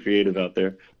really creative out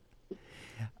there.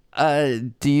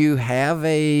 Do you have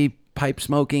a pipe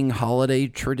smoking holiday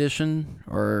tradition,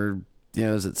 or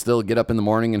is it still get up in the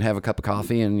morning and have a cup of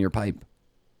coffee and your pipe?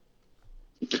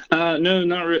 No,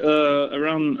 not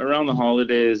around the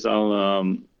holidays.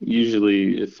 I'll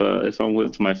usually if I'm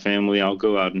with my family, I'll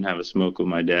go out and have a smoke with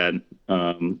my dad.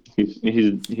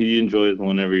 He enjoys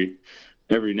one every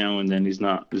now and then. He's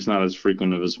not as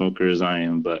frequent of a smoker as I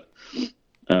am, but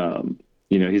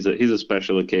he's a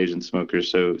special occasion smoker.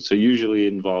 So usually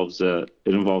it involves the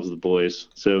boys.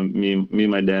 So me,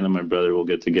 my dad, and my brother will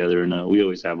get together, and we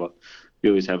always have a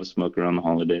smoke around the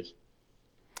holidays.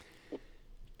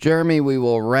 Jeremy, we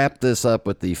will wrap this up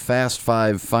with the Fast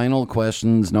Five final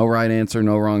questions. No right answer,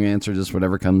 no wrong answer, just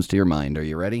whatever comes to your mind. Are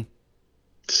you ready?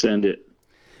 Send it.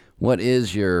 What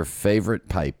is your favorite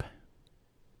pipe?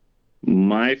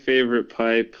 My favorite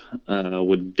pipe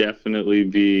would definitely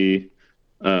be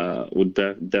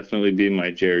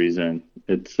my Jerry Zen.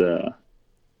 It's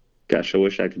gosh, I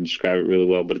wish I could describe it really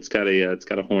well, but it's got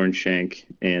a horn shank,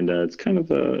 and it's kind of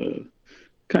a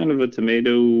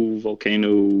tomato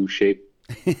volcano shape.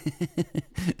 It's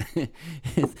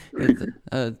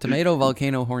a tomato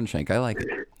volcano horn shank. I like it.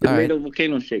 Tomato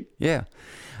volcano shape. Yeah.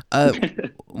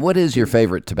 What is your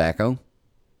favorite tobacco?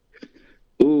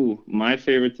 Ooh, my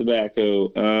favorite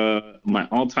tobacco. My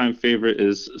all-time favorite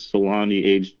is Solani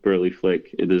aged Burley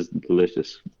Flake. It is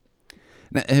delicious.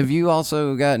 Now, have you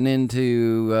also gotten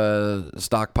into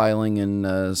stockpiling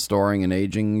and storing and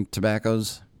aging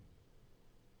tobaccos?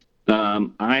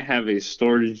 I have a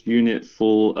storage unit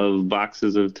full of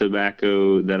boxes of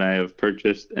tobacco that I have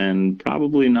purchased and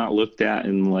probably not looked at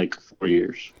in like 4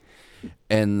 years.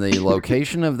 And the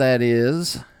location of that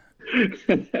is?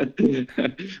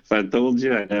 If I told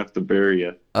you, I'd have to bury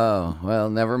you. Oh, well,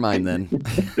 never mind then.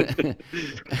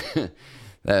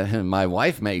 My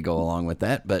wife may go along with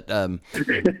that, but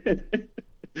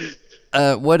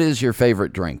what is your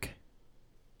favorite drink?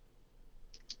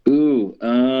 Ooh,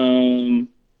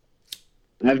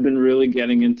 I've been really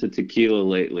getting into tequila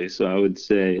lately, so I would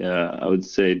say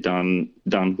Don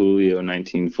Julio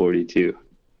 1942.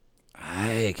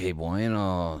 Ay, que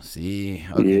bueno. Sí.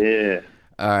 Okay. Yeah.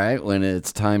 All right. When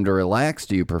it's time to relax,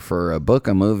 do you prefer a book,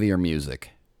 a movie, or music?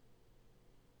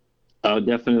 Oh,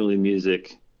 definitely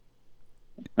music.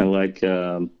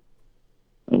 Actually,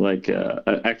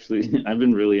 I've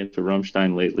been really into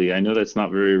Rammstein lately. I know that's not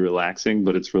very relaxing,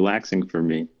 but it's relaxing for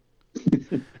me.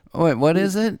 Wait, what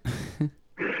is it?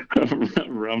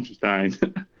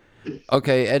 Rammstein.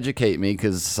 Okay, educate me,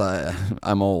 because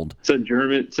I'm old. It's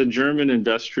a German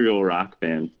industrial rock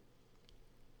band.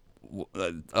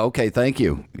 Okay, thank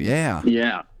you. Yeah.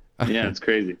 Yeah, it's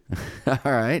crazy. All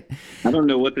right. I don't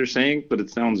know what they're saying, but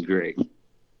it sounds great.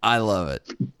 I love it.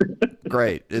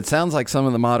 Great. It sounds like some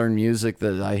of the modern music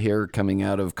that I hear coming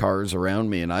out of cars around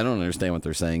me, and I don't understand what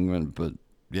they're saying, but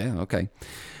yeah, okay.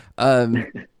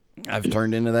 I've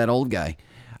turned into that old guy.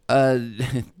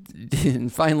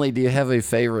 And finally, do you have a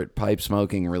favorite pipe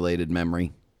smoking related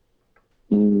memory?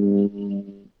 All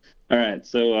right,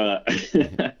 so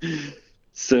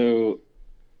so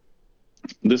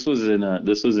this was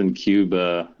in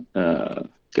Cuba.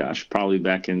 Gosh, probably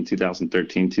back in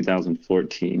 2013,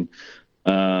 2014.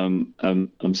 I'm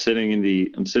sitting in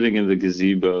the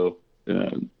gazebo,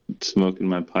 smoking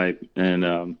my pipe,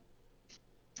 and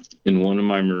one of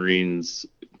my Marines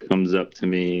comes up to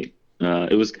me.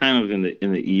 It was kind of in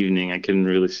the evening. I couldn't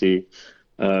really see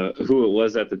who it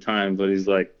was at the time, but he's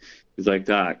like,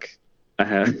 Doc,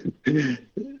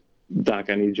 Doc,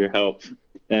 I need your help.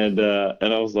 And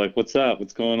I was like, what's up?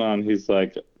 What's going on? He's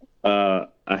like, I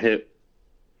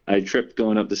tripped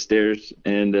going up the stairs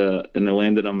and I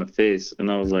landed on my face.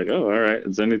 And I was like, oh, all right.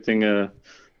 Is anything,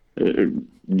 did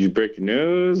you break your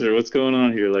nose or what's going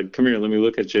on here? Like, come here, let me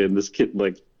look at you. And this kid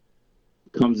like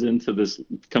comes into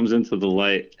the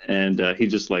light, and he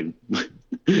just like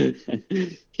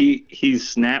he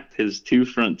snapped his two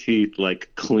front teeth like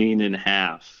clean in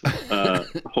half,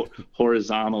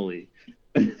 horizontally.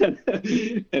 And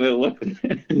it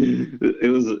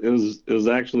was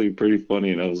actually pretty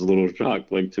funny, and I was a little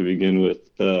shocked, like, to begin with.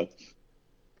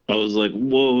 I was like,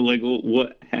 whoa, like,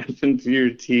 what happened to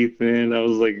your teeth, man? I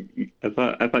was like, I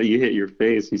thought you hit your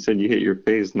face. He said you hit your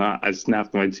face, not I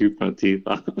snapped my two front teeth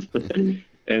off.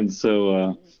 And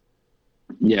so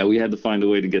yeah, we had to find a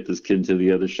way to get this kid to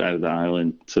the other side of the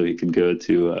island so he could go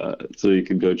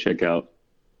check out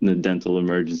the dental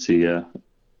emergency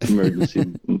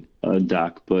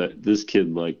doc. But this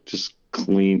kid, like, just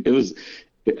clean.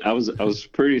 I was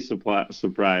pretty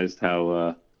surprised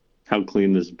how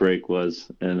clean this break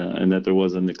was, and that there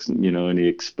wasn't any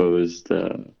exposed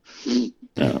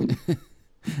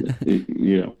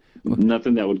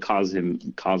nothing that would cause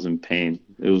him pain.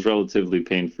 It was relatively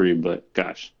pain-free, but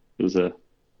gosh, it was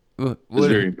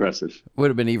very impressive. Would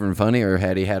have been even funnier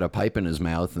had he had a pipe in his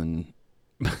mouth and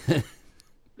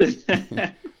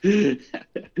It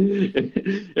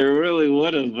really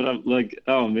would have, but I'm like,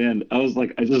 oh man, I was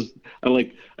like, I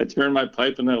turned my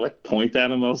pipe and I like point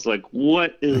at him. I was like,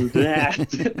 what is that?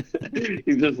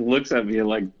 He just looks at me and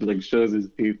like shows his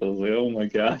teeth. I was like, oh my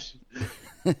gosh.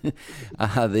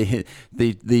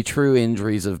 The true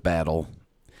injuries of battle.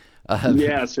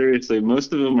 Yeah, seriously,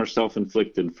 most of them are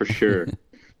self-inflicted for sure.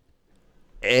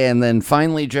 And then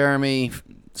finally, Jeremy,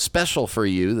 special for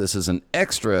you, this is an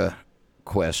extra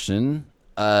question.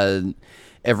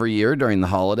 Every year during the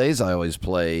holidays, I always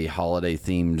play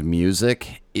holiday-themed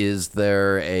music. Is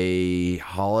there a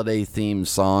holiday-themed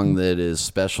song that is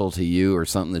special to you or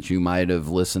something that you might have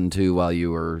listened to while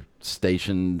you were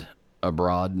stationed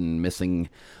abroad and missing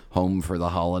home for the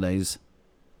holidays?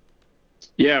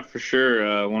 Yeah, for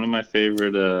sure. One of my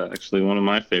favorite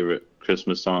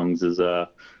Christmas songs is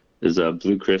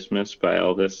Blue Christmas by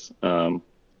Elvis.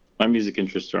 My music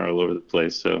interests are all over the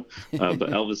place, so but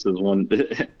Elvis is one.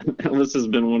 Elvis has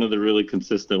been one of the really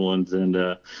consistent ones, and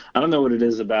I don't know what it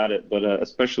is about it, but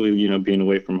especially being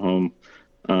away from home,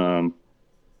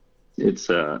 it's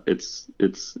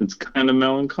kind of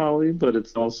melancholy, but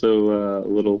it's also a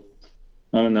little.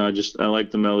 I don't know. I like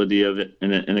the melody of it,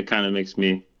 and it kind of makes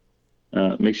you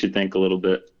think a little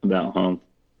bit about home.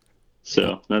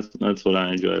 So that's what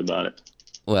I enjoy about it.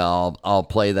 Well, I'll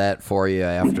play that for you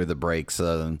after the break.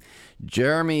 So,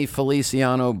 Jeremy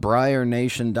Feliciano,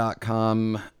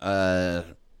 BriarNation.com,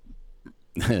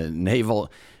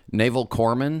 Naval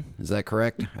Corpsman, is that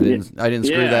correct? I didn't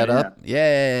screw that up.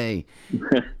 Yay!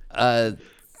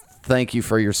 Thank you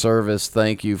for your service.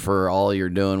 Thank you for all you're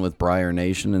doing with Briar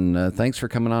Nation, and thanks for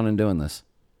coming on and doing this.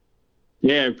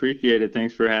 Yeah, I appreciate it.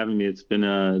 Thanks for having me. It's been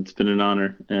an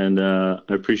honor, and I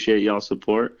appreciate y'all's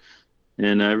support.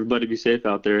 And everybody be safe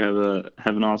out there.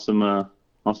 Have an awesome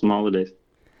holidays.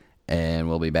 And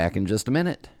we'll be back in just a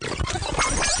minute.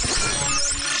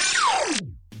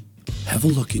 Have a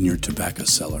look in your tobacco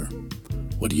cellar.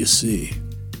 What do you see?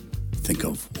 Think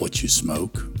of what you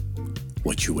smoke,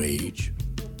 what you age,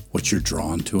 what you're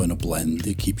drawn to in a blend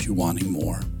that keeps you wanting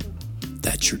more.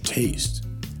 That's your taste.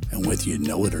 And whether you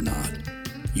know it or not,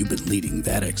 you've been leading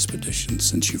that expedition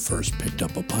since you first picked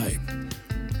up a pipe.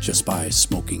 Just by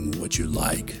smoking what you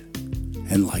like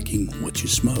and liking what you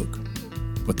smoke.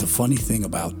 But the funny thing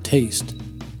about taste,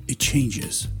 it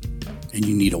changes, and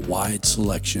you need a wide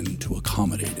selection to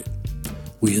accommodate it.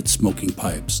 We at Smoking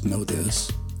Pipes know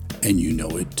this, and you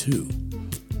know it too.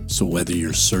 So whether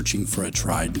you're searching for a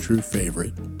tried and true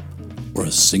favorite or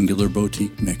a singular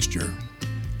boutique mixture,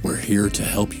 we're here to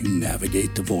help you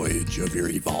navigate the voyage of your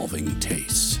evolving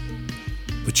tastes.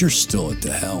 But you're still at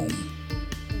the helm.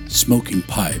 Smoking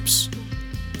Pipes,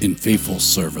 in faithful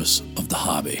service of the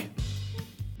hobby.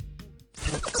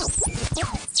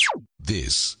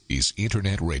 This is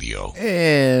Internet Radio.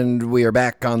 And we are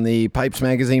back on the Pipes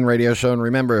Magazine radio show. And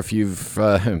remember, if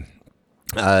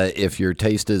your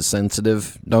taste is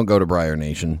sensitive, don't go to Briar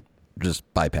Nation. Just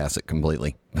bypass it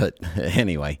completely. But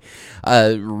anyway,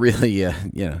 really,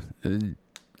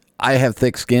 I have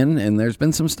thick skin, and there's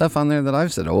been some stuff on there that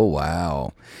I've said, oh,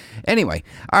 wow. Anyway,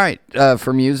 all right,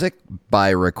 for music, by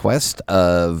request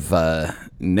of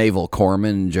Naval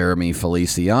Corpsman Jeremy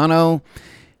Feliciano,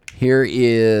 here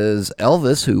is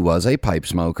Elvis, who was a pipe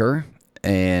smoker,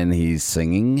 and he's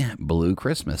singing Blue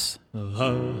Christmas.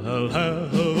 I'll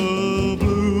have a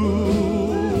blue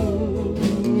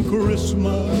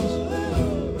Christmas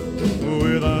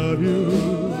without you.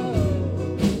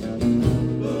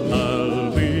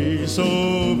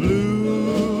 So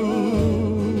blue,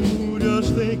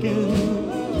 just thinking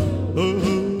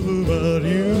about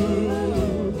you.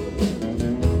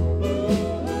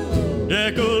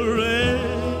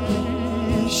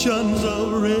 Decorations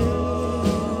of red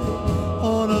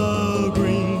on a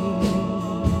green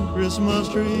Christmas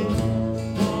tree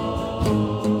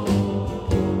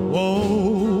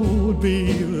won't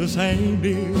be the same,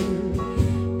 dear,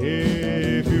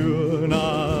 if you're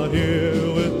not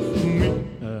here with me.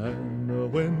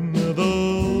 When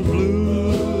those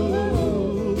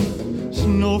blue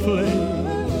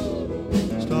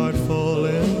snowflakes start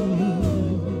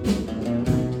falling,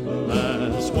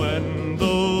 that's when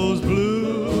those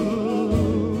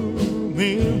blue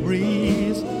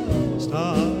memories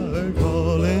start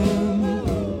calling.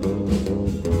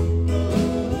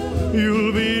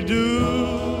 You'll be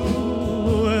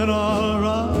doing all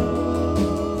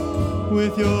right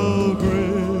with your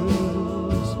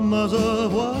Christmas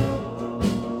of white.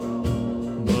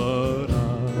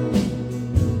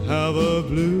 Have a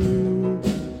blue,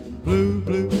 blue,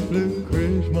 blue, blue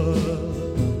Christmas.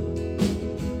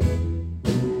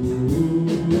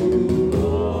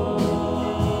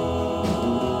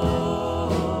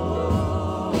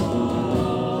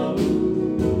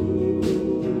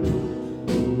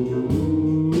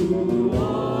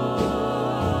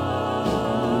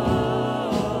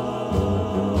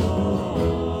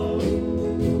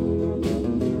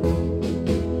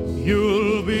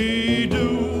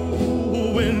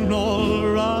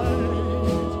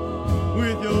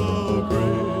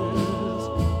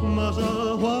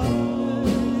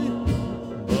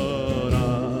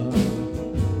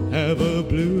 have a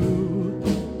blue,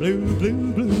 blue,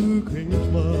 blue, blue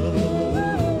Christmas.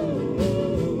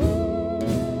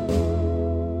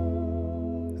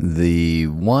 The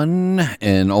one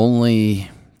and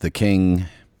only the King,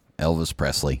 Elvis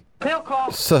Presley.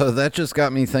 So that just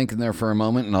got me thinking there for a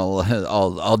moment, and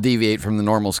I'll deviate from the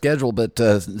normal schedule. But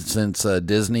since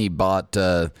Disney bought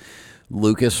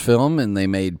Lucasfilm and they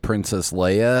made Princess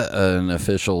Leia an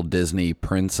official Disney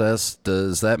princess,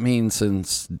 does that mean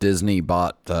since Disney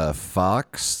bought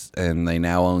Fox and they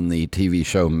now own the TV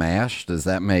show MASH, does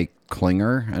that make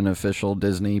Klinger an official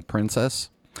Disney princess?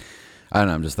 I don't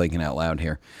know, I'm just thinking out loud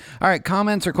here. All right,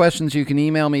 comments or questions, you can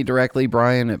email me directly,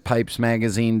 Brian at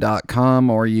PipesMagazine.com,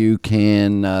 or you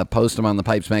can post them on the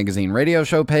Pipes Magazine radio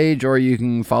show page, or you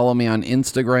can follow me on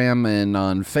Instagram and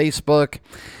on Facebook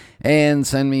and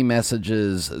send me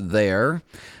messages there.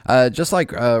 Just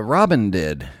like Robin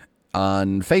did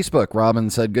on Facebook. Robin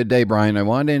said, "Good day, Brian. I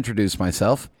wanted to introduce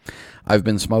myself. I've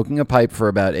been smoking a pipe for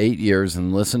about 8 years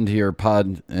and listened to your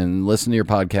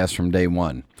podcast from day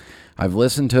one. I've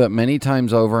listened to it many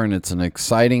times over, and it's an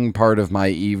exciting part of my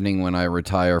evening when I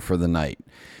retire for the night.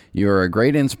 You are a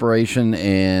great inspiration,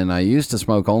 and I used to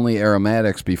smoke only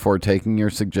aromatics before taking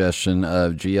your suggestion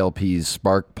of GLP's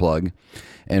spark plug,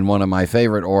 and one of my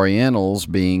favorite Orientals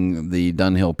being the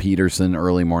Dunhill-Peterson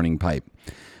early morning pipe.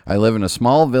 I live in a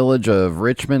small village of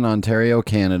Richmond, Ontario,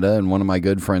 Canada, and one of my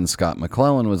good friends, Scott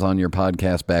McClellan, was on your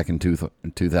podcast back in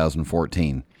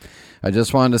 2014. I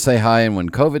just wanted to say hi, and when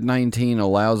COVID-19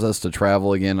 allows us to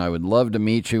travel again, I would love to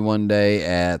meet you one day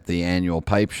at the annual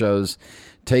pipe shows.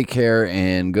 Take care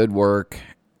and good work,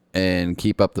 and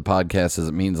keep up the podcast as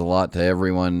it means a lot to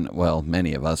everyone. Well,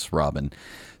 many of us, Robin."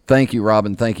 Thank you,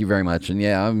 Robin. Thank you very much. And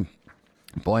yeah,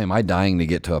 boy, am I dying to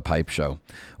get to a pipe show.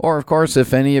 Or, of course,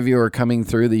 if any of you are coming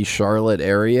through the Charlotte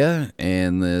area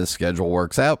and the schedule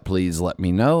works out, please let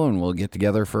me know, and we'll get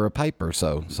together for a pipe or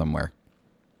so somewhere.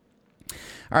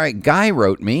 All right, Guy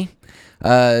wrote me,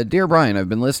 "Dear Brian, I've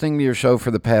been listening to your show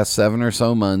for the past 7 or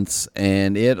so months,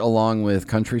 and it, along with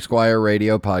Country Squire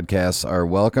radio podcasts, are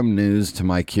welcome news to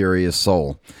my curious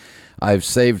soul. I've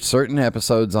saved certain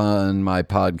episodes on my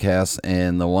podcast,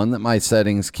 and the one that my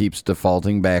settings keeps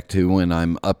defaulting back to when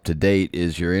I'm up to date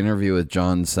is your interview with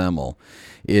John Semmel.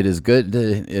 It is good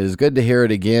to hear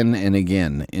it again and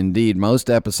again. Indeed, most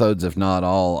episodes, if not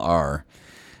all, are.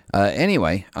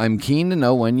 Anyway, I'm keen to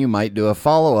know when you might do a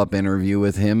follow-up interview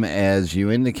with him, as you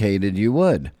indicated you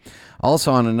would.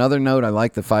 Also, on another note, I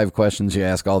like the 5 questions you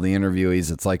ask all the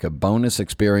interviewees. It's like a bonus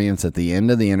experience at the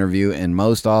end of the interview, and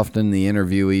most often the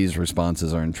interviewees'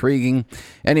 responses are intriguing.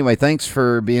 Anyway, thanks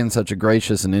for being such a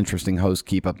gracious and interesting host.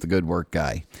 Keep up the good work,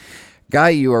 Guy." Guy,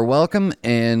 you are welcome,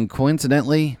 and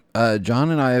coincidentally, John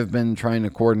and I have been trying to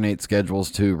coordinate schedules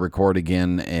to record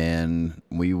again, and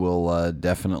we will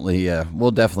definitely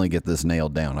get this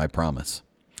nailed down, I promise.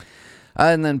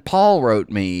 And then Paul wrote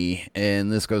me,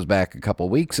 and this goes back a couple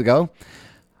weeks ago.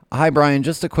 "Hi, Brian.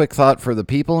 Just a quick thought for the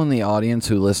people in the audience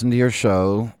who listen to your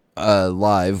show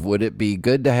live. Would it be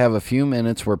good to have a few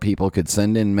minutes where people could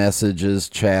send in messages,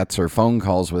 chats, or phone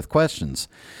calls with questions?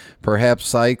 Perhaps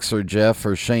Sykes or Jeff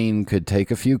or Shane could take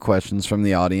a few questions from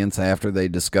the audience after they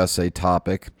discuss a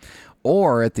topic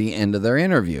or at the end of their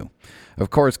interview. Of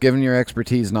course, given your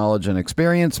expertise, knowledge, and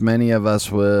experience, many of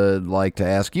us would like to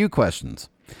ask you questions.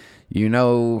 You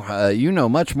know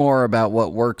much more about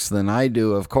what works than I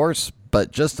do, of course,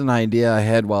 but just an idea I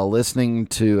had while listening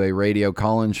to a radio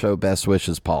call-in show. Best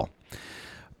wishes, Paul."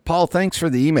 Paul, thanks for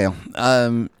the email.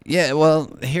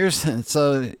 Here's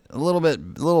a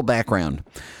little background.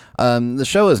 The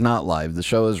show is not live. The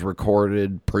show is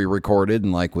pre-recorded,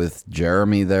 and like with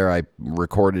Jeremy there, I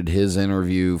recorded his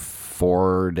interview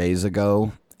 4 days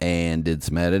ago and did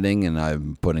some editing, and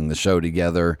I'm putting the show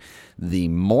together the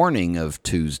morning of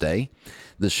Tuesday.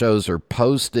 The shows are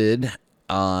posted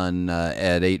on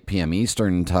at 8 p.m.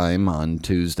 Eastern time on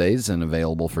Tuesdays and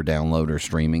available for download or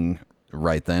streaming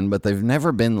right then, but they've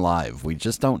never been live. We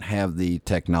just don't have the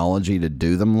technology to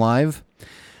do them live.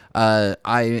 I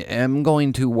am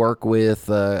going to work with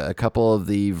a couple of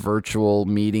the virtual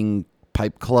meeting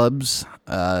pipe clubs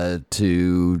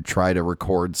to try to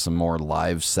record some more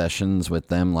live sessions with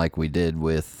them, like we did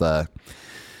with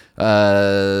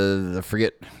I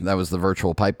forget, that was the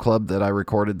virtual pipe club that I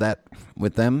recorded that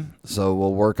with them. So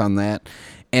we'll work on that,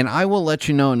 and I will let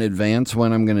you know in advance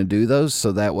when I'm going to do those,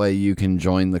 so that way you can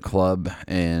join the club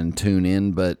and tune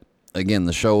in. But again,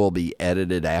 the show will be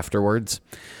edited afterwards.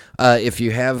 If you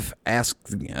have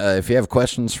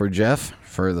questions for Jeff,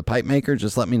 for the pipe maker,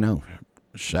 just let me know.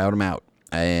 Shout them out,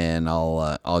 and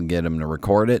I'll get him to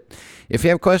record it. If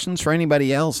you have questions for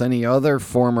anybody else, any other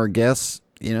former guests,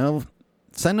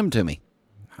 send them to me.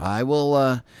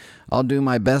 I'll do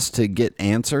my best to get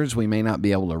answers. We may not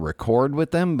be able to record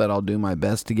with them, but I'll do my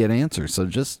best to get answers. So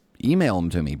just email them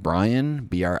to me, Brian,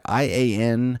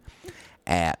 Brian,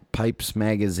 at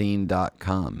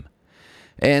PipesMagazine.com.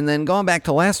 And then going back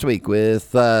to last week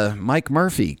with Mike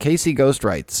Murphy, Casey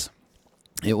Ghostwrites.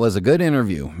 It was a good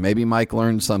interview. Maybe Mike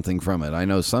learned something from it. I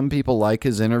know some people like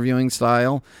his interviewing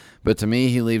style, but to me,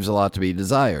 he leaves a lot to be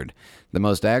desired. The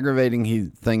most aggravating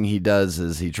thing he does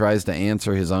is he tries to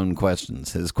answer his own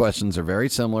questions. His questions are very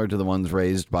similar to the ones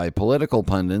raised by political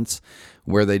pundits,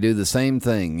 where they do the same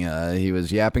thing. He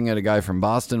was yapping at a guy from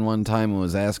Boston one time and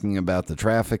was asking about the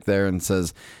traffic there and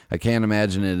says, I can't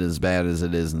imagine it as bad as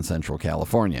it is in Central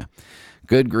California.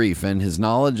 Good grief, and his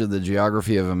knowledge of the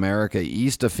geography of America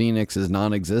east of Phoenix is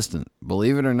non-existent.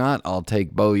 Believe it or not, I'll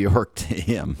take Bo York to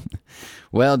him.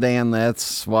 Well, Dan,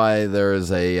 that's why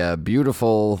there's a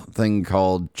beautiful thing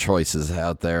called choices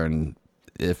out there, and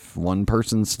if one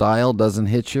person's style doesn't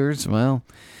hit yours, well,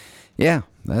 yeah,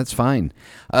 that's fine.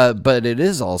 But it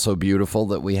is also beautiful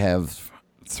that we have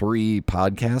 3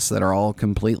 podcasts that are all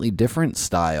completely different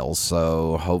styles,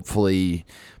 so hopefully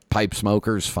pipe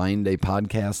smokers find a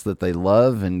podcast that they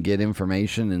love and get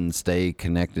information and stay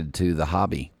connected to the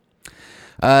hobby.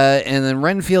 And then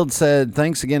Renfield said,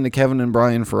 thanks again to Kevin and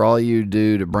Brian for all you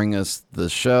do to bring us the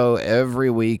show. Every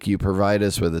week you provide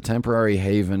us with a temporary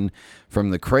haven from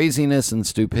the craziness and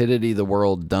stupidity the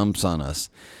world dumps on us.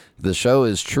 The show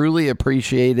is truly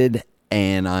appreciated,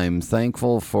 and I'm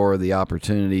thankful for the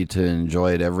opportunity to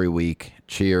enjoy it every week.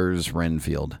 Cheers,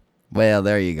 Renfield. Well,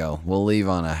 there you go. We'll leave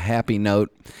on a happy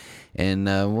note, and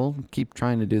we'll keep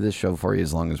trying to do this show for you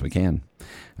as long as we can.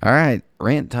 All right,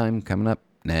 rant time coming up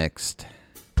next.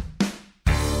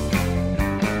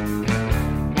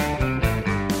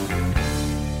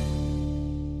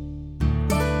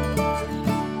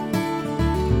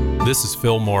 This is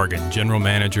Phil Morgan, General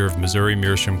Manager of Missouri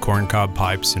Meerschaum Corncob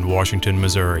Pipes in Washington,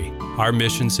 Missouri. Our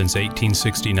mission since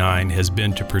 1869 has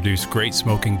been to produce great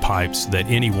smoking pipes that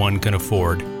anyone can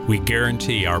afford. We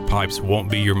guarantee our pipes won't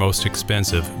be your most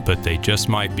expensive, but they just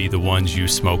might be the ones you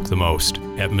smoke the most.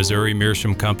 At Missouri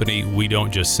Meerschaum Company, we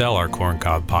don't just sell our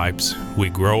corncob pipes, we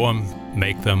grow them,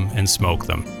 make them, and smoke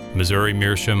them. Missouri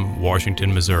Meerschaum,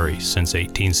 Washington, Missouri, since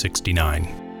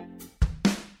 1869.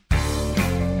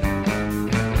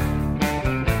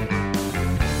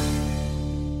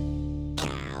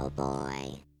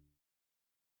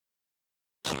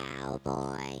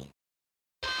 Cowboy.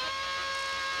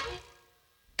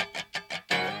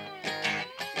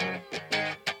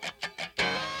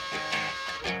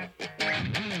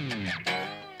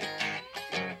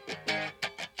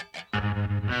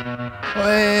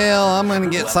 Well, I'm going to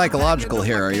get psychological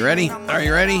here. Are you ready? Are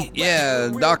you ready? Yeah,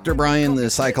 Dr. Brian, the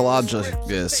psychologist,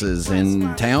 is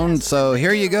in town, so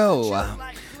here you go.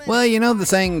 Well, you know the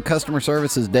saying, customer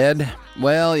service is dead?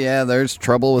 Well, yeah, there's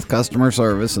trouble with customer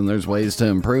service, and there's ways to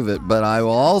improve it, but I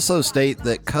will also state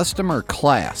that customer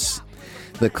class,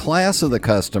 the class of the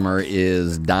customer,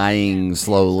 is dying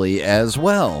slowly as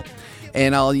well.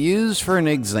 And I'll use for an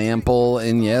example,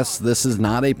 and yes, this is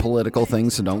not a political thing,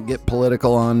 so don't get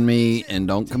political on me and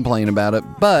don't complain about it,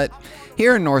 but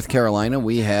here in North Carolina,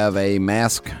 we have a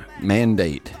mask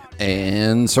mandate.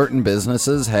 And certain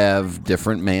businesses have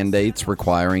different mandates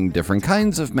requiring different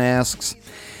kinds of masks.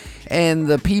 And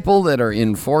the people that are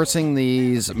enforcing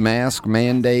these mask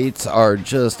mandates are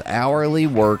just hourly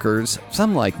workers,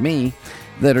 some like me,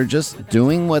 that are just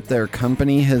doing what their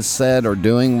company has said or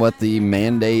doing what the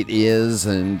mandate is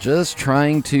and just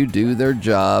trying to do their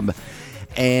job.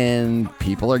 And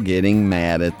people are getting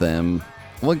mad at them.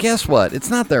 Well, guess what?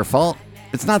 It's not their fault.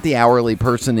 It's not the hourly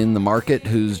person in the market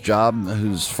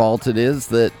whose fault it is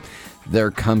that their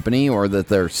company or that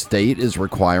their state is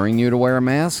requiring you to wear a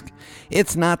mask.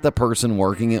 It's not the person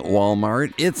working at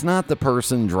Walmart. It's not the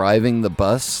person driving the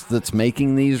bus that's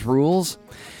making these rules.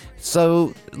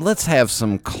 So let's have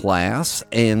some class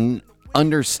and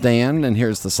understand, and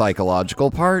here's the psychological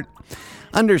part,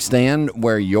 understand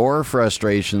where your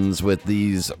frustrations with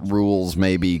these rules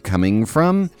may be coming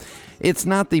from. It's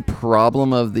not the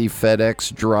problem of the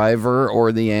FedEx driver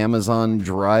or the Amazon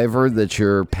driver that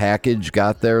your package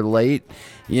got there late.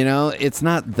 You know, it's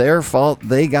not their fault.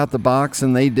 They got the box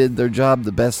and they did their job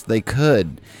the best they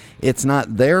could. It's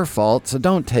not their fault, so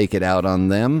don't take it out on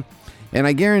them. And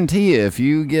I guarantee you, if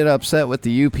you get upset with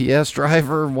the UPS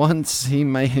driver once,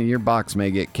 your box may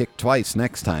get kicked twice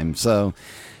next time. So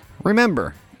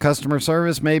remember, customer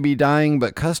service may be dying,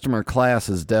 but customer class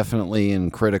is definitely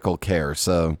in critical care.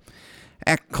 So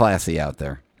act classy out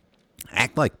there.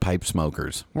 Act like pipe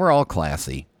smokers. We're all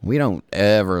classy. We don't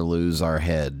ever lose our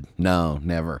head. No,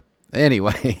 never.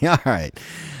 Anyway, all right.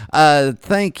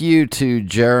 Thank you to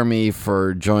Jeremy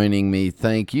for joining me.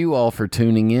 Thank you all for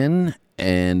tuning in.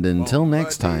 And until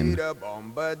next time. Until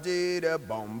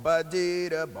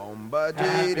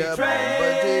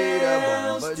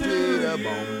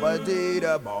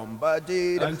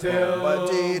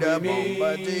we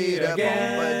meet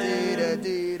again.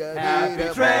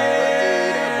 Happy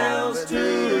trails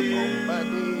to you.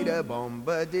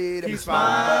 Keep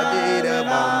smiling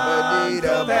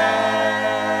until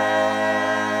then.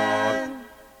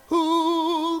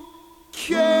 Who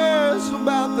cares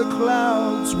about the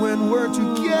clouds when we're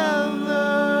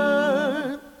together?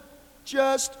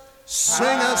 Just sing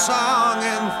a song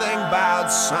and think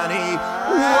about sunny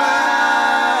weather.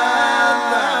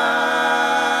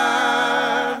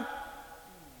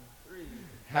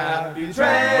 Happy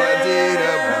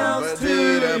trails to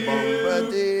you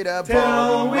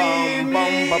till we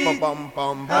meet again.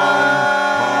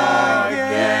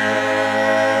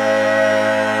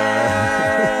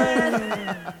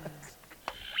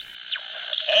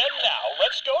 And now,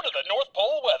 let's go to the North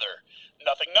Pole weather.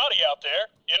 Nothing naughty out there.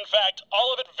 In fact,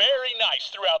 all of it very nice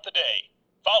throughout the day.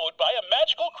 Followed by a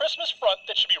magical Christmas front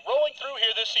that should be rolling through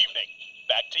here this evening.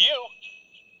 Back to you.